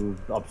Johnny who's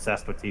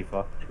obsessed with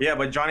Tifa. Yeah,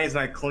 but Johnny's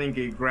like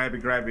clingy,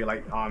 grabby,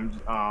 like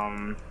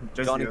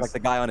Johnny's like the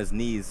guy on his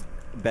knees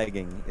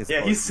begging.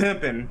 Yeah, he's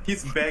simping.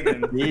 He's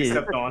begging. He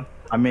stepped on.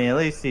 I mean, at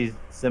least he's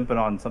simping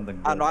on something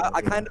good. I know.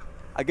 I kind of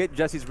I get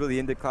Jesse's really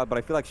into Cloud, but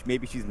I feel like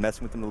maybe she's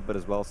messing with him a little bit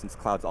as well, since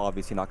Cloud's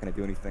obviously not going to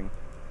do anything.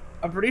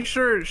 I'm pretty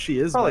sure she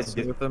is Probably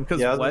messing do- with him because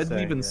yeah, I was gonna Wed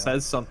say, even yeah.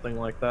 says something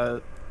like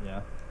that.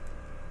 Yeah.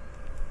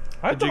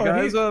 Did you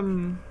guys Go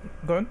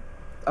on.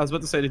 I was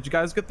about to say, did you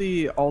guys get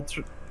the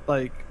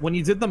like when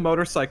you did the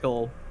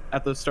motorcycle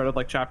at the start of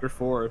like chapter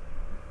 4?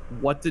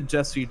 What did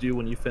Jesse do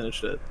when you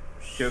finished it?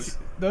 Kiss.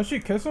 Does she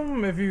kiss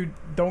him if you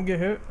don't get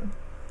hit?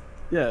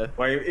 Yeah.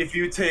 Like if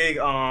you take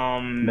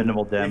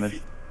Minimal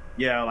damage.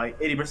 yeah, like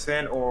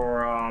 80%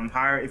 or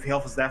higher. If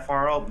health is that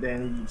far up,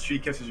 then she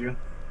kisses you.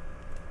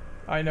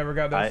 I never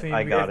got that scene.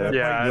 I got it.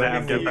 Yeah, I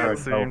didn't get that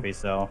First scene. trophy,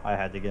 so I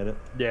had to get it.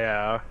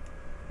 Yeah.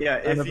 Yeah,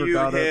 if never you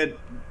got it. hit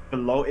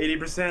below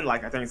 80%,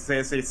 like I think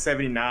say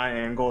 79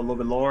 and go a little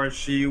bit lower,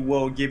 she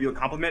will give you a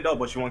compliment though,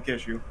 but she won't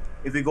kiss you.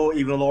 If you go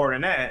even lower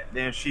than that,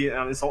 then she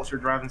insults your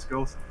driving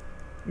skills.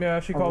 Yeah,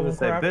 she I calls him was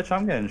gonna crap. say, bitch,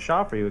 I'm getting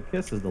shot for you. A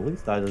kiss is the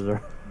least I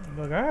deserve.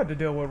 Look, I had to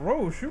deal with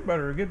Roche. You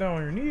better get down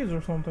on your knees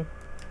or something.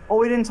 Oh,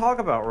 we didn't talk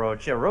about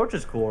Roach. Yeah, Roach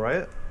is cool,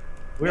 right?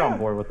 We're Yeah. on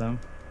board with him.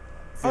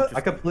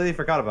 I completely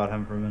forgot about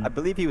him for a I minute.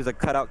 believe he was a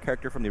cutout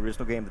character from the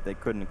original game that they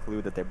couldn't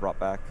include that they brought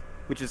back,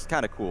 which is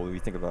kind of cool if you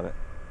think about it.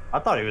 I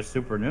thought he was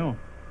super new.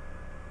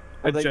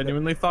 I Well,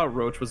 genuinely thought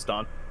Roach was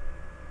Dante.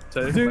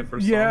 when I Dude,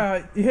 first saw him.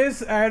 yeah,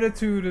 his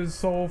attitude is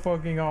so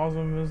fucking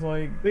awesome. It's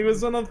like, He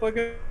was on a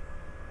fucking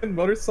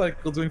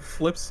motorcycle doing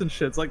flips and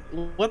shit. It's like,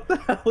 what the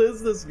hell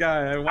is this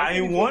guy? Why I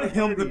can't he want play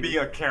him to Marty? be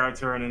a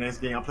character in the next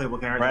game, a playable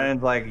character.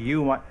 Brandon's like,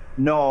 you want...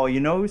 No,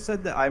 you know who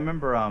said that? I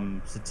remember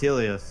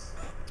Satilius,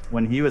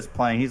 when he was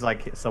playing, he's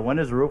like, so when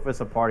is Rufus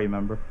a party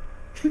member?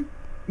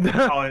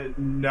 Oh,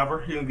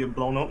 never. He'll get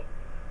blown up.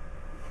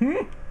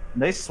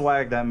 They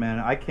swagged that man.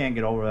 I can't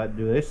get over that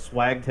dude. They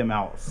swagged him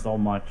out so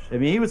much. I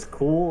mean, he was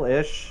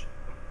cool-ish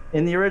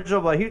in the original,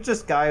 but he was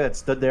just a guy that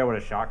stood there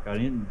with a shotgun.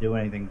 He didn't do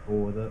anything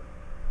cool with it.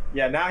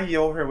 Yeah, now he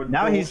over here with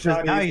Now dual he's just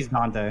shot, now he's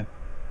Dante.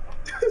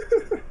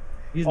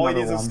 He's all he another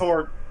needs is a one.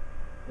 sword.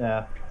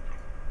 Yeah.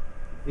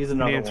 He's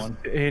another one.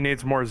 He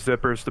needs more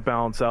zippers to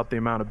balance out the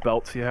amount of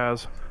belts he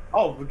has.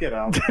 Oh, get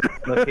out.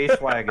 Look, he's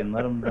swagging.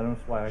 Let him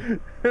swag.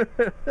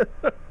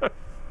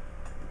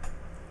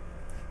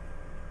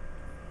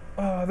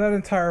 oh, that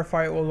entire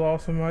fight was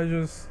awesome.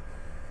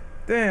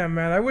 Damn,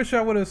 man, I wish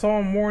I would have saw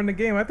him more in the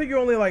game. I think you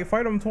only like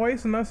fight him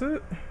twice and that's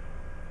it.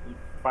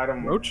 Fight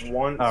him Roach?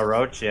 once.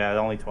 Roach, yeah,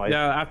 only twice.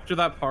 Yeah, after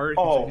that part,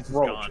 Oh, he's just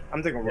Roach. gone.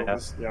 I'm thinking Yeah.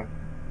 Rufus. Yeah.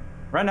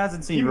 Ren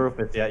hasn't seen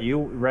Rufus yet.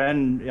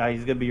 Ren, yeah,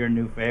 he's gonna be your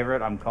new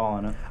favorite. I'm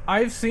calling it.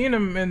 I've seen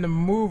him in the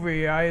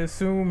movie. I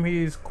assume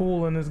he's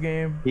cool in this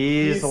game.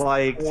 He's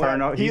like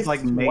swag. he's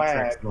like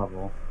Matrix swag.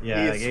 level.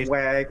 Yeah, He's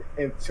swag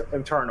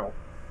internal.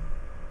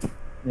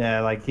 yeah,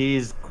 like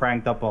he's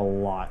cranked up a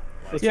lot.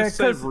 Let's Yeah, just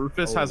say 'cause-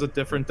 Rufus has a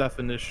different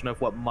definition of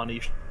what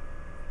money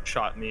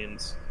shot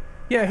means.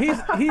 Yeah, he's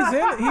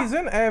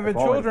in Avid I've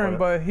always Children, put it.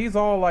 but he's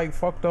all like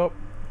fucked up.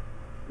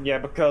 Yeah,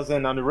 because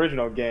in the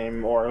original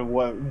game, or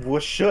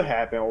what should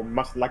happen, or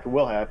much like it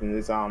will happen,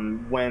 is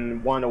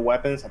when one of the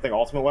weapons, I think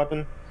Ultimate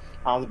Weapon,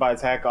 was about to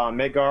attack on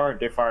Midgar,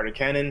 they fired a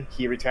cannon.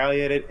 He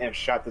retaliated and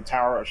shot the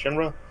Tower of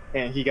Shinra,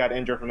 and he got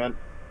injured from it.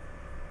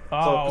 So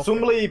Oh,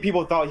 presumably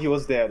people thought he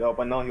was dead,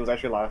 but no, he was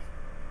actually alive.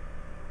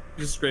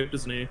 He just scraped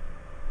his knee.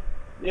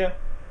 Yeah,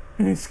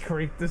 he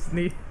scraped his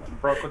knee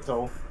broke a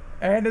toe.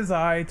 and his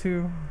eye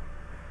too.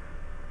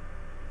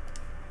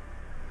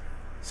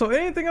 So,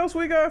 anything else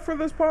we got for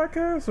this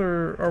podcast,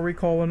 or are we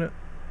calling it?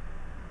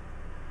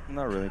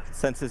 Not really.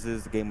 Consensus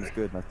is the game was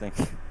good, I think.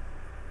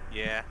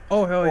 Yeah.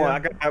 Oh hell Well, yeah! I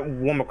got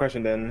one more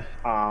question then.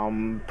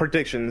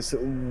 Predictions.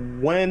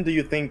 When do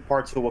you think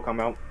Part 2 will come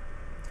out?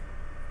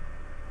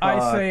 I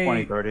say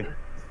 2030.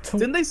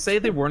 Didn't they say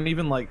they weren't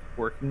even like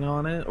working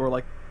on it, or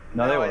like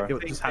No, they I were. it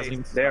think just hasn't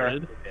even There.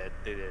 started?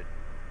 They did.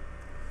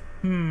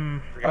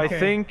 I Okay.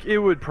 think it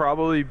would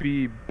probably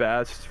be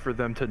best for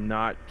them to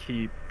not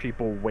keep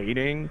people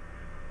waiting,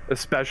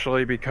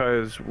 especially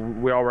because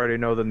we already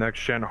know the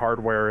next gen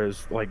hardware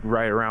is like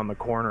right around the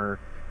corner.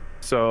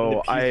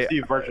 So the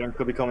PC version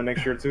could be coming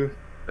next year too.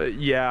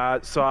 yeah,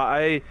 so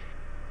I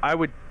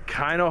would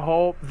kind of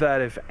hope that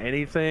if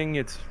anything,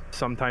 it's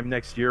sometime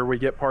next year we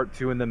get part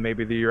 2, and then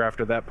maybe the year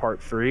after that part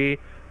 3.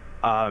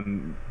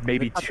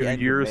 Maybe It's not the 2 end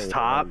of years May,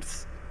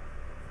 tops.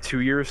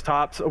 2 years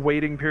tops a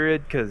waiting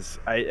period, because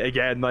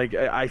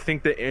I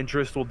think the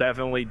interest will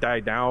definitely die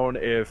down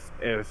if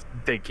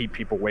they keep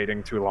people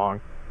waiting too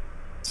long.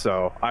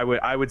 So I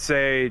would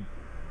say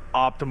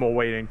optimal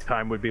waiting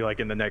time would be like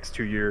in the next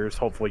 2 years.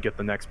 Hopefully get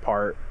the next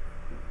part.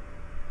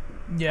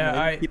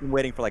 Yeah, I keep them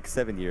waiting for like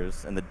 7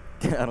 years, and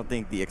I don't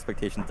think the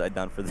expectations died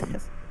down for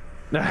this.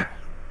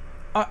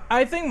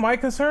 I think my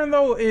concern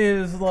though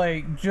is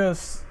like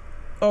just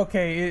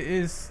okay. It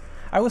is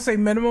I would say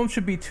minimum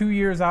should be 2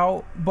 years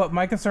out, but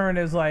my concern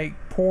is like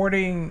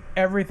porting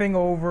everything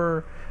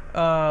over,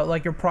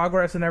 like your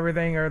progress and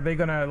everything. Are they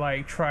gonna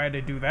like try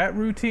to do that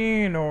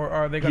routine, or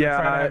are they gonna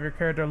try to have your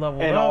character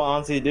leveled In up? all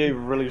honesty, they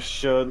really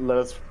should let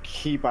us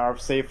keep our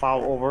save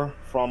file over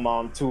from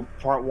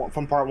part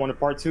one to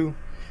part 2,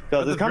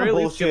 because it's kind of Give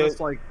bullshit. us,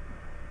 like,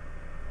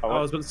 I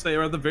was going to say,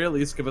 or at the very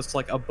least, give us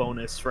like a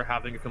bonus for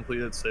having a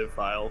completed save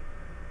file.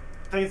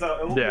 Things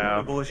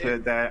are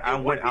bullshit that I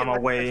went on my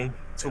way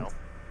to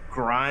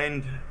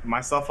grind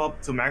myself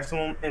up to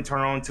maximum and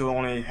turn on to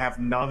only half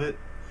of it.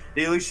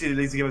 They at least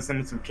give us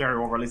something to carry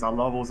over, at least our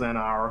levels and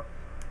our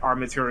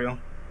material.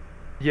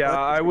 Yeah,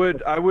 I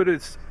would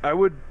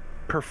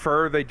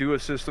prefer they do a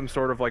system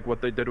sort of like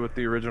what they did with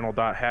the original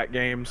 .hat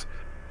games,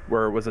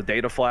 where it was a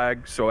data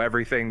flag, so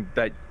everything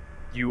that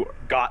you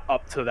got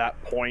up to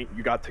that point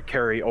you got to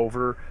carry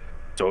over.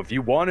 So if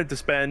you wanted to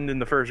spend in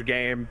the first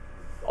game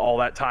all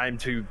that time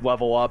to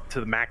level up to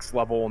the max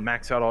level and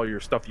max out all your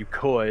stuff, you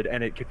could,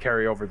 and it could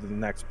carry over to the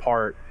next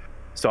part.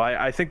 So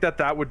I think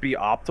that would be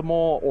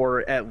optimal,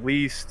 or at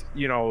least,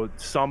 you know,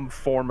 some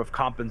form of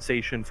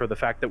compensation for the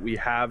fact that we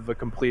have a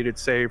completed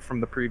save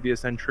from the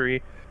previous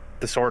entry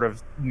to sort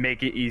of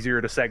make it easier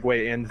to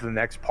segue into the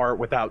next part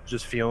without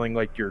just feeling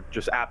like you're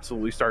just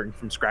absolutely starting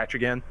from scratch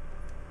again.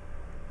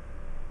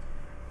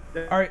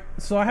 All right,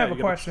 so I have a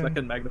question.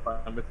 Second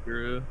magnifying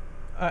material.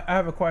 I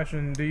have a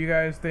question. Do you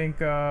guys think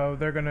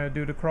they're gonna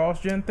do the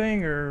cross-gen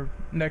thing or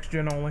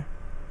next-gen only?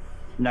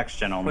 Next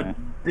gen only.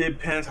 But it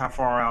depends how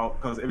far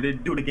out, because if they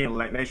do the game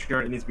like next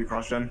year, it needs to be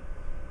cross-gen.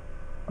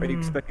 Are you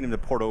expecting them to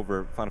port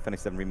over Final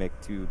Fantasy VII Remake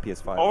to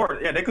PS5? Or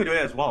yeah, they could do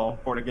that as well,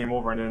 port the game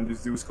over and then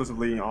just do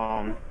exclusively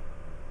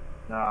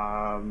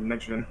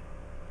next gen.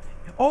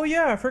 Oh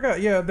yeah, I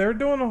forgot. Yeah, they're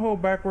doing a whole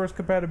backwards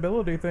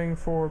compatibility thing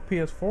for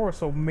PS4,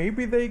 so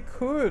maybe they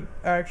could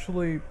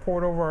actually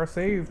port over our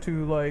save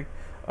to like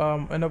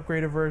an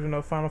upgraded version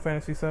of Final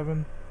Fantasy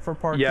VII for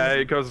part 2. Yeah,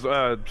 because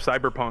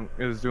Cyberpunk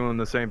is doing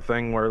the same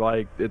thing where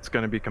like it's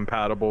going to be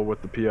compatible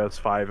with the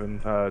PS5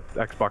 and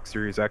Xbox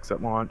Series X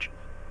at launch.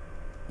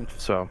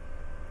 So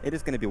it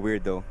is going to be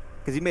weird though,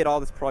 because you made all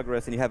this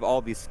progress and you have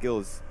all these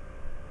skills.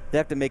 They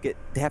have to make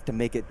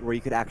it where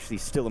you could actually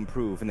still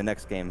improve in the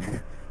next game.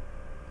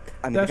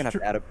 I mean, they're gonna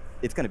have to add up.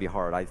 It's gonna be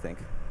hard, I think.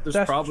 There's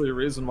probably a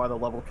reason why the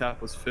level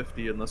cap was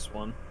 50 in this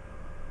one.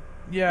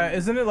 Yeah,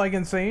 isn't it like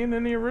insane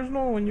in the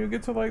original when you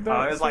get to like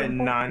that? It's like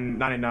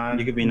 99.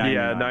 You could be 99.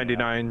 Yeah,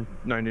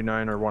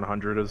 99 or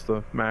 100 is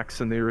the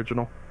max in the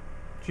original.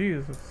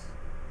 Jesus.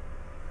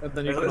 And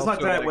then It's like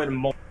that with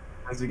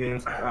multiple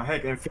games.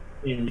 Heck, in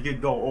 15, you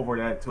could go over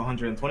that to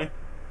 120.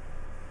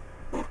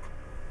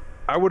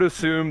 I would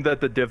assume that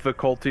the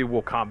difficulty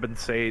will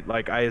compensate.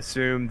 Like, I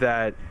assume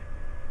that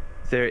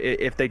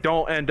if they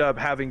don't end up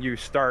having you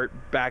start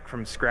back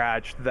from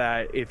scratch,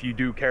 that if you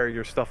do carry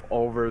your stuff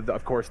over,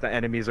 of course the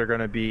enemies are going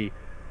to be,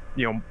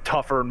 you know,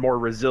 tougher and more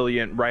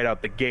resilient right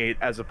out the gate,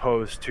 as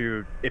opposed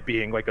to it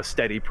being like a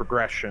steady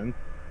progression.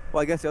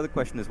 Well, I guess the other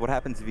question is, what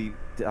happens if you,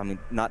 I mean,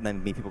 not many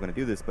people are going to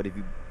do this, but if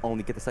you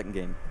only get the second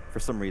game for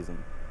some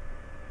reason?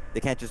 They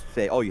can't just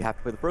say, oh, you have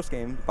to play the first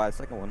game to buy the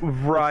second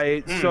one.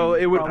 Right. So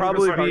it would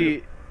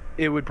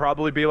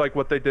probably be like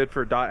what they did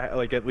for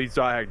like at least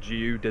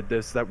 .GU did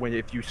this, that when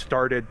if you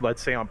started,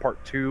 let's say on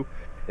part 2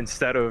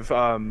 instead of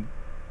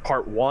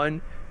part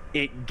 1,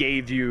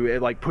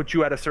 it like put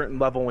you at a certain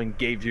level and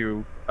gave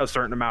you a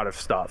certain amount of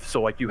stuff. So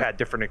like you had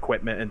different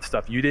equipment and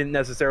stuff. You didn't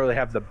necessarily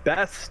have the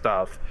best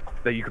stuff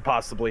that you could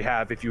possibly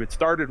have if you had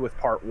started with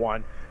part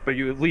 1, but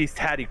you at least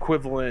had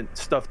equivalent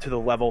stuff to the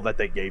level that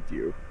they gave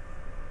you.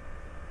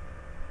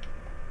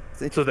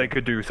 So they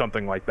could do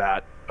something like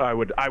that. I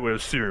would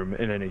assume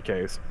in any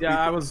case.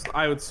 Yeah,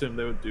 I would assume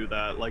they would do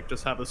that. Like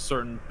just have a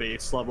certain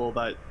base level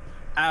that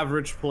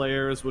average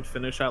players would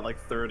finish at like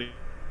 30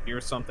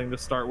 or something to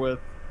start with.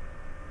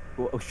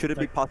 Well, should it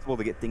be possible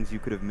to get things you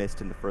could have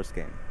missed in the first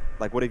game?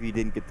 Like what if you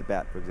didn't get the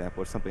bat, for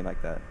example, or something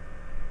like that?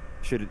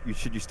 Should you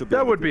still be?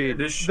 That would be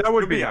nice.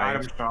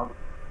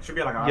 Should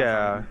be like an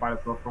item buy the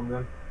book from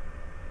them.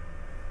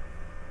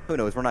 Who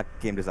knows? We're not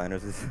game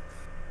designers.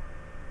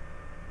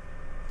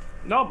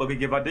 No, but we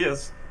give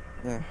ideas.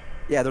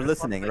 Yeah, they're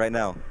listening right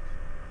now.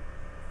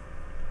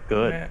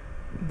 Good. Man,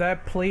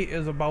 that plate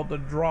is about to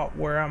drop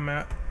where I'm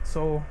at,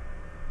 so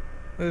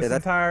this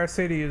entire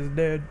city is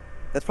dead.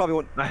 That's probably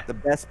one of the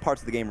best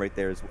parts of the game right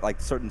there, is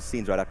like certain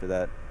scenes right after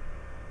that.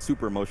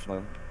 Super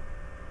emotional.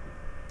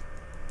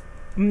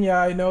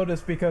 Yeah, I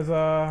noticed because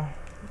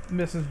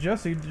Mrs.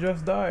 Jessie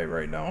just died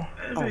right now.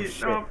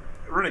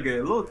 Really good.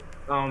 A little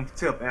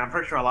tip, and I'm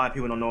pretty sure a lot of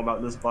people don't know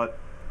about this, but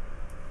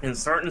in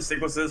certain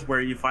sequences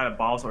where you fight a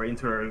boss or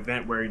into an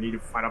event where you need to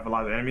fight off a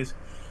lot of enemies,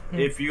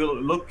 if you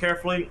look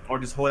carefully or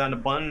just hold down the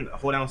button,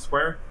 hold down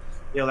square,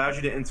 it allows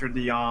you to enter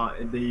the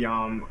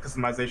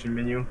customization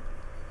menu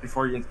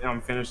before you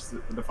finish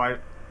the fight.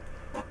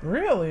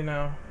 Really?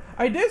 Now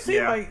I did see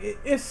like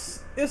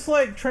it's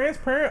like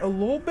transparent a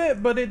little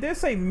bit, but it did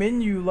say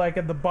menu like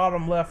at the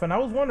bottom left, and I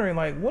was wondering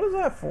like what is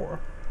that for?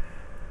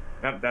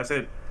 Yep, that's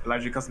it.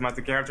 Allows you to customize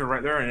the character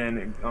right there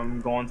and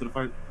then go on to the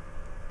fight.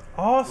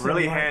 Awesome.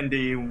 Really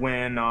handy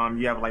when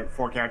you have like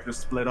 4 characters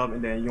split up,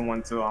 and then you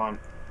want to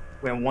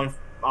when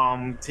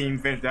one team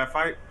finish that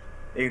fight,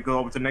 they go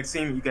over to the next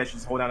team. You guys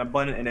just hold down a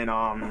button and then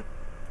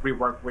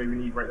rework where you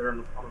need right there on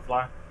the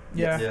fly.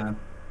 Yeah.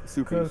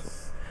 Super useful.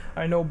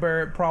 I know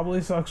Barrett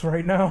probably sucks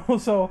right now,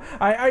 so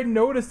I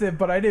noticed it,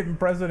 but I didn't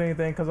press it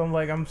anything because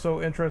I'm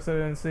so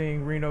interested in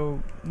seeing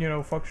Reno,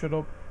 fuck shit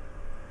up.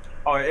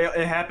 Oh,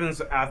 it happens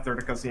after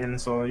the cutscene,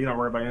 so you don't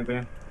worry about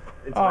anything.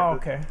 Oh,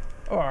 okay.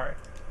 All right.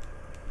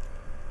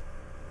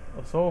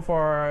 Well, so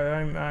far,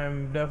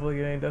 I'm definitely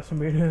getting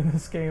decimated in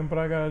this game, but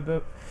I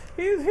gotta.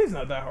 He's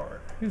not that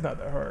hard. He's not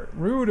that hard.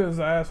 Rude is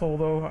an asshole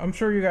though. I'm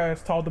sure you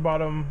guys talked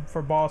about him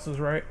for bosses,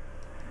 right?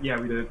 Yeah,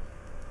 we did.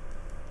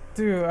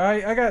 Dude,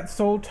 I got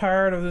so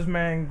tired of this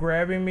man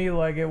grabbing me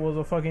like it was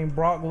a fucking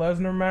Brock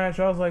Lesnar match.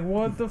 I was like,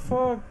 what the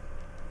fuck?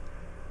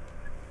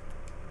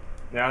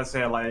 Yeah, I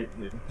said like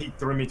he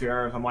threw me to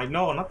earth. I'm like,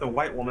 no, not the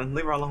white woman.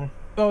 Leave her alone.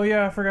 Oh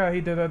yeah, I forgot he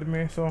did that to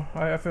me. So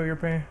I feel your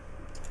pain.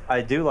 I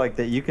do like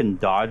that you can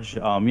dodge.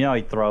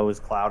 He throws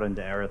Cloud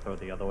into Aerith or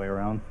the other way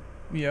around.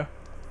 Yeah.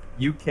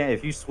 You can,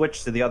 if you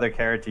switch to the other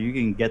character, you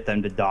can get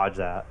them to dodge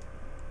that.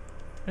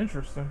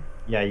 Interesting.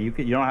 Yeah, you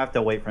don't have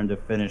to wait for him to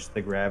finish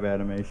the grab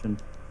animation.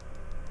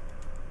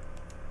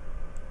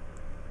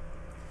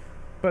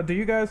 But do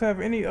you guys have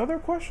any other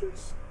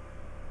questions?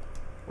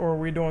 Or are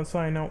we doing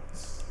sign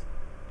outs?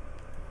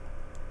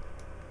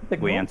 I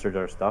think we answered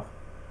our stuff.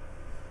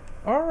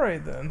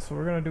 Alright then, so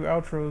we're gonna do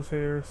outros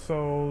here.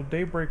 So,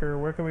 Daybreaker,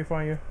 where can we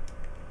find you?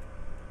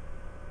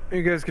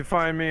 You guys can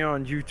find me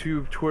on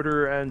YouTube,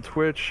 Twitter, and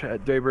Twitch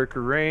at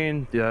Daybreaker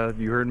Rain. Yeah,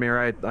 you heard me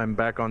right. I'm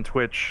back on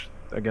Twitch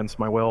against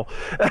my will.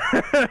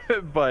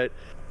 But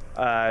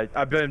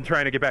I've been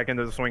trying to get back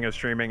into the swing of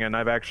streaming, and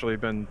I've actually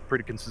been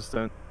pretty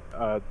consistent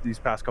these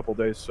past couple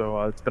days.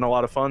 So it's been a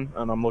lot of fun,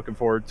 and I'm looking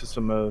forward to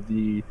some of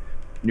the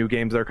new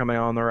games that are coming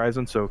out on the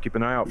horizon. So keep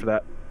an eye out for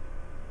that.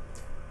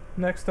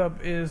 Next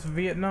up is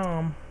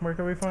Vietnam. Where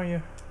can we find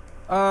you?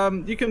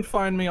 You can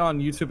find me on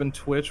YouTube and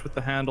Twitch with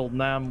the handle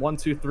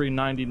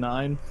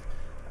nam12399.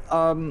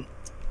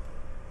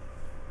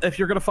 If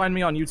you're gonna find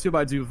me on YouTube,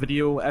 I do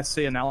video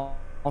essay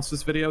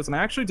analysis videos, and I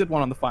actually did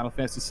one on the Final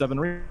Fantasy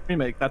VII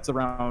Remake. That's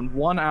around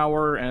 1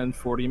 hour and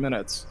 40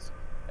 minutes.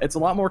 It's a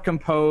lot more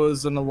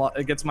composed and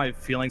it gets my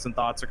feelings and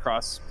thoughts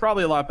across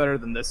probably a lot better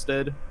than this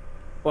did,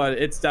 but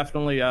it's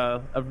definitely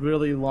a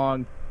really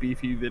long,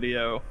 beefy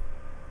video.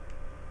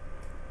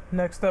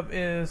 Next up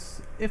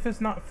is If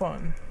It's Not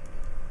Fun.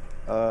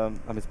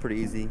 It's pretty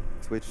easy.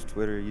 Twitch,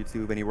 Twitter,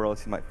 YouTube, anywhere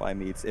else you might find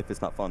me. It's If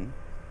It's Not Fun.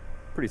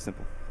 Pretty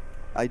simple.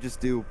 I just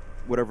do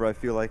whatever I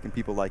feel like and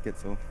people like it,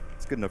 so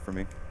it's good enough for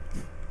me.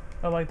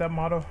 I like that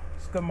motto.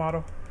 It's a good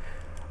motto.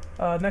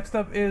 Next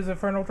up is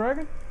Infernal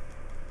Dragon.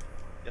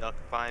 Y'all can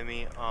find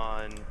me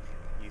on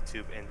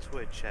YouTube and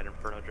Twitch at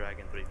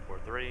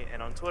InfernoDragon343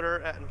 and on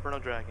Twitter at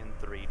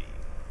InfernoDragon3D.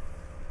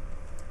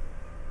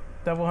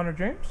 Devil Hunter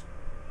James.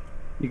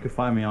 You can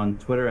find me on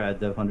Twitter at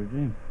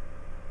DevHunterJames.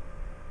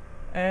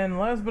 And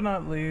last but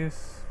not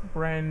least,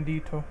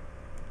 Brandito.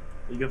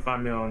 You can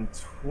find me on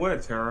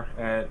Twitter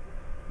at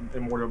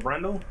Immortal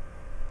Brando.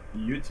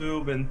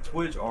 YouTube and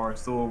Twitch are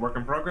still a work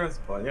in progress,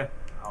 but yeah,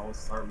 I'll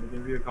start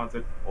making video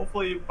content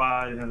hopefully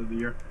by the end of the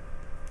year.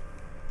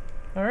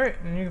 Alright,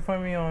 and you can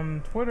find me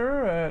on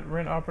Twitter at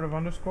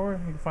RentOperative_.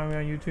 You can find me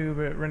on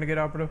YouTube at Renegade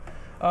Operative.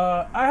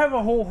 I have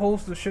a whole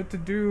host of shit to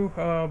do,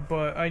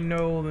 but I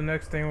know the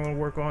next thing I'm going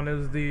to work on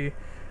is the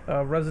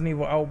Resident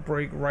Evil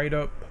Outbreak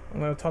write-up. I'm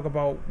going to talk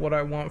about what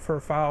I want for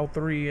File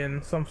 3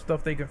 and some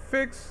stuff they can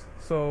fix,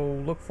 so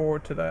look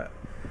forward to that.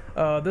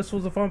 This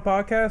was a fun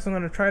podcast. I'm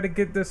going to try to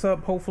get this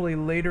up hopefully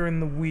later in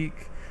the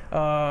week.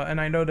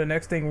 And I know the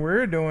next thing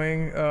we're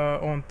doing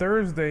on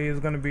Thursday is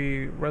going to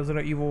be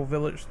Resident Evil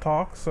Village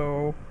Talk,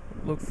 so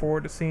look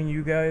forward to seeing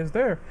you guys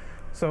there.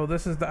 So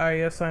this is the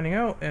IAS signing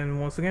out,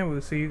 and once again,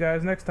 we'll see you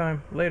guys next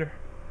time. Later.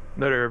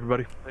 Later,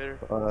 everybody. Later.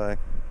 Bye.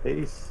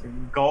 Peace.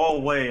 Go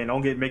away and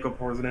don't get makeup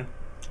poisoning.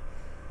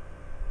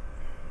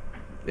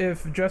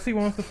 If Jessie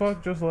wants to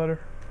fuck, just let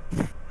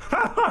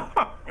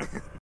her.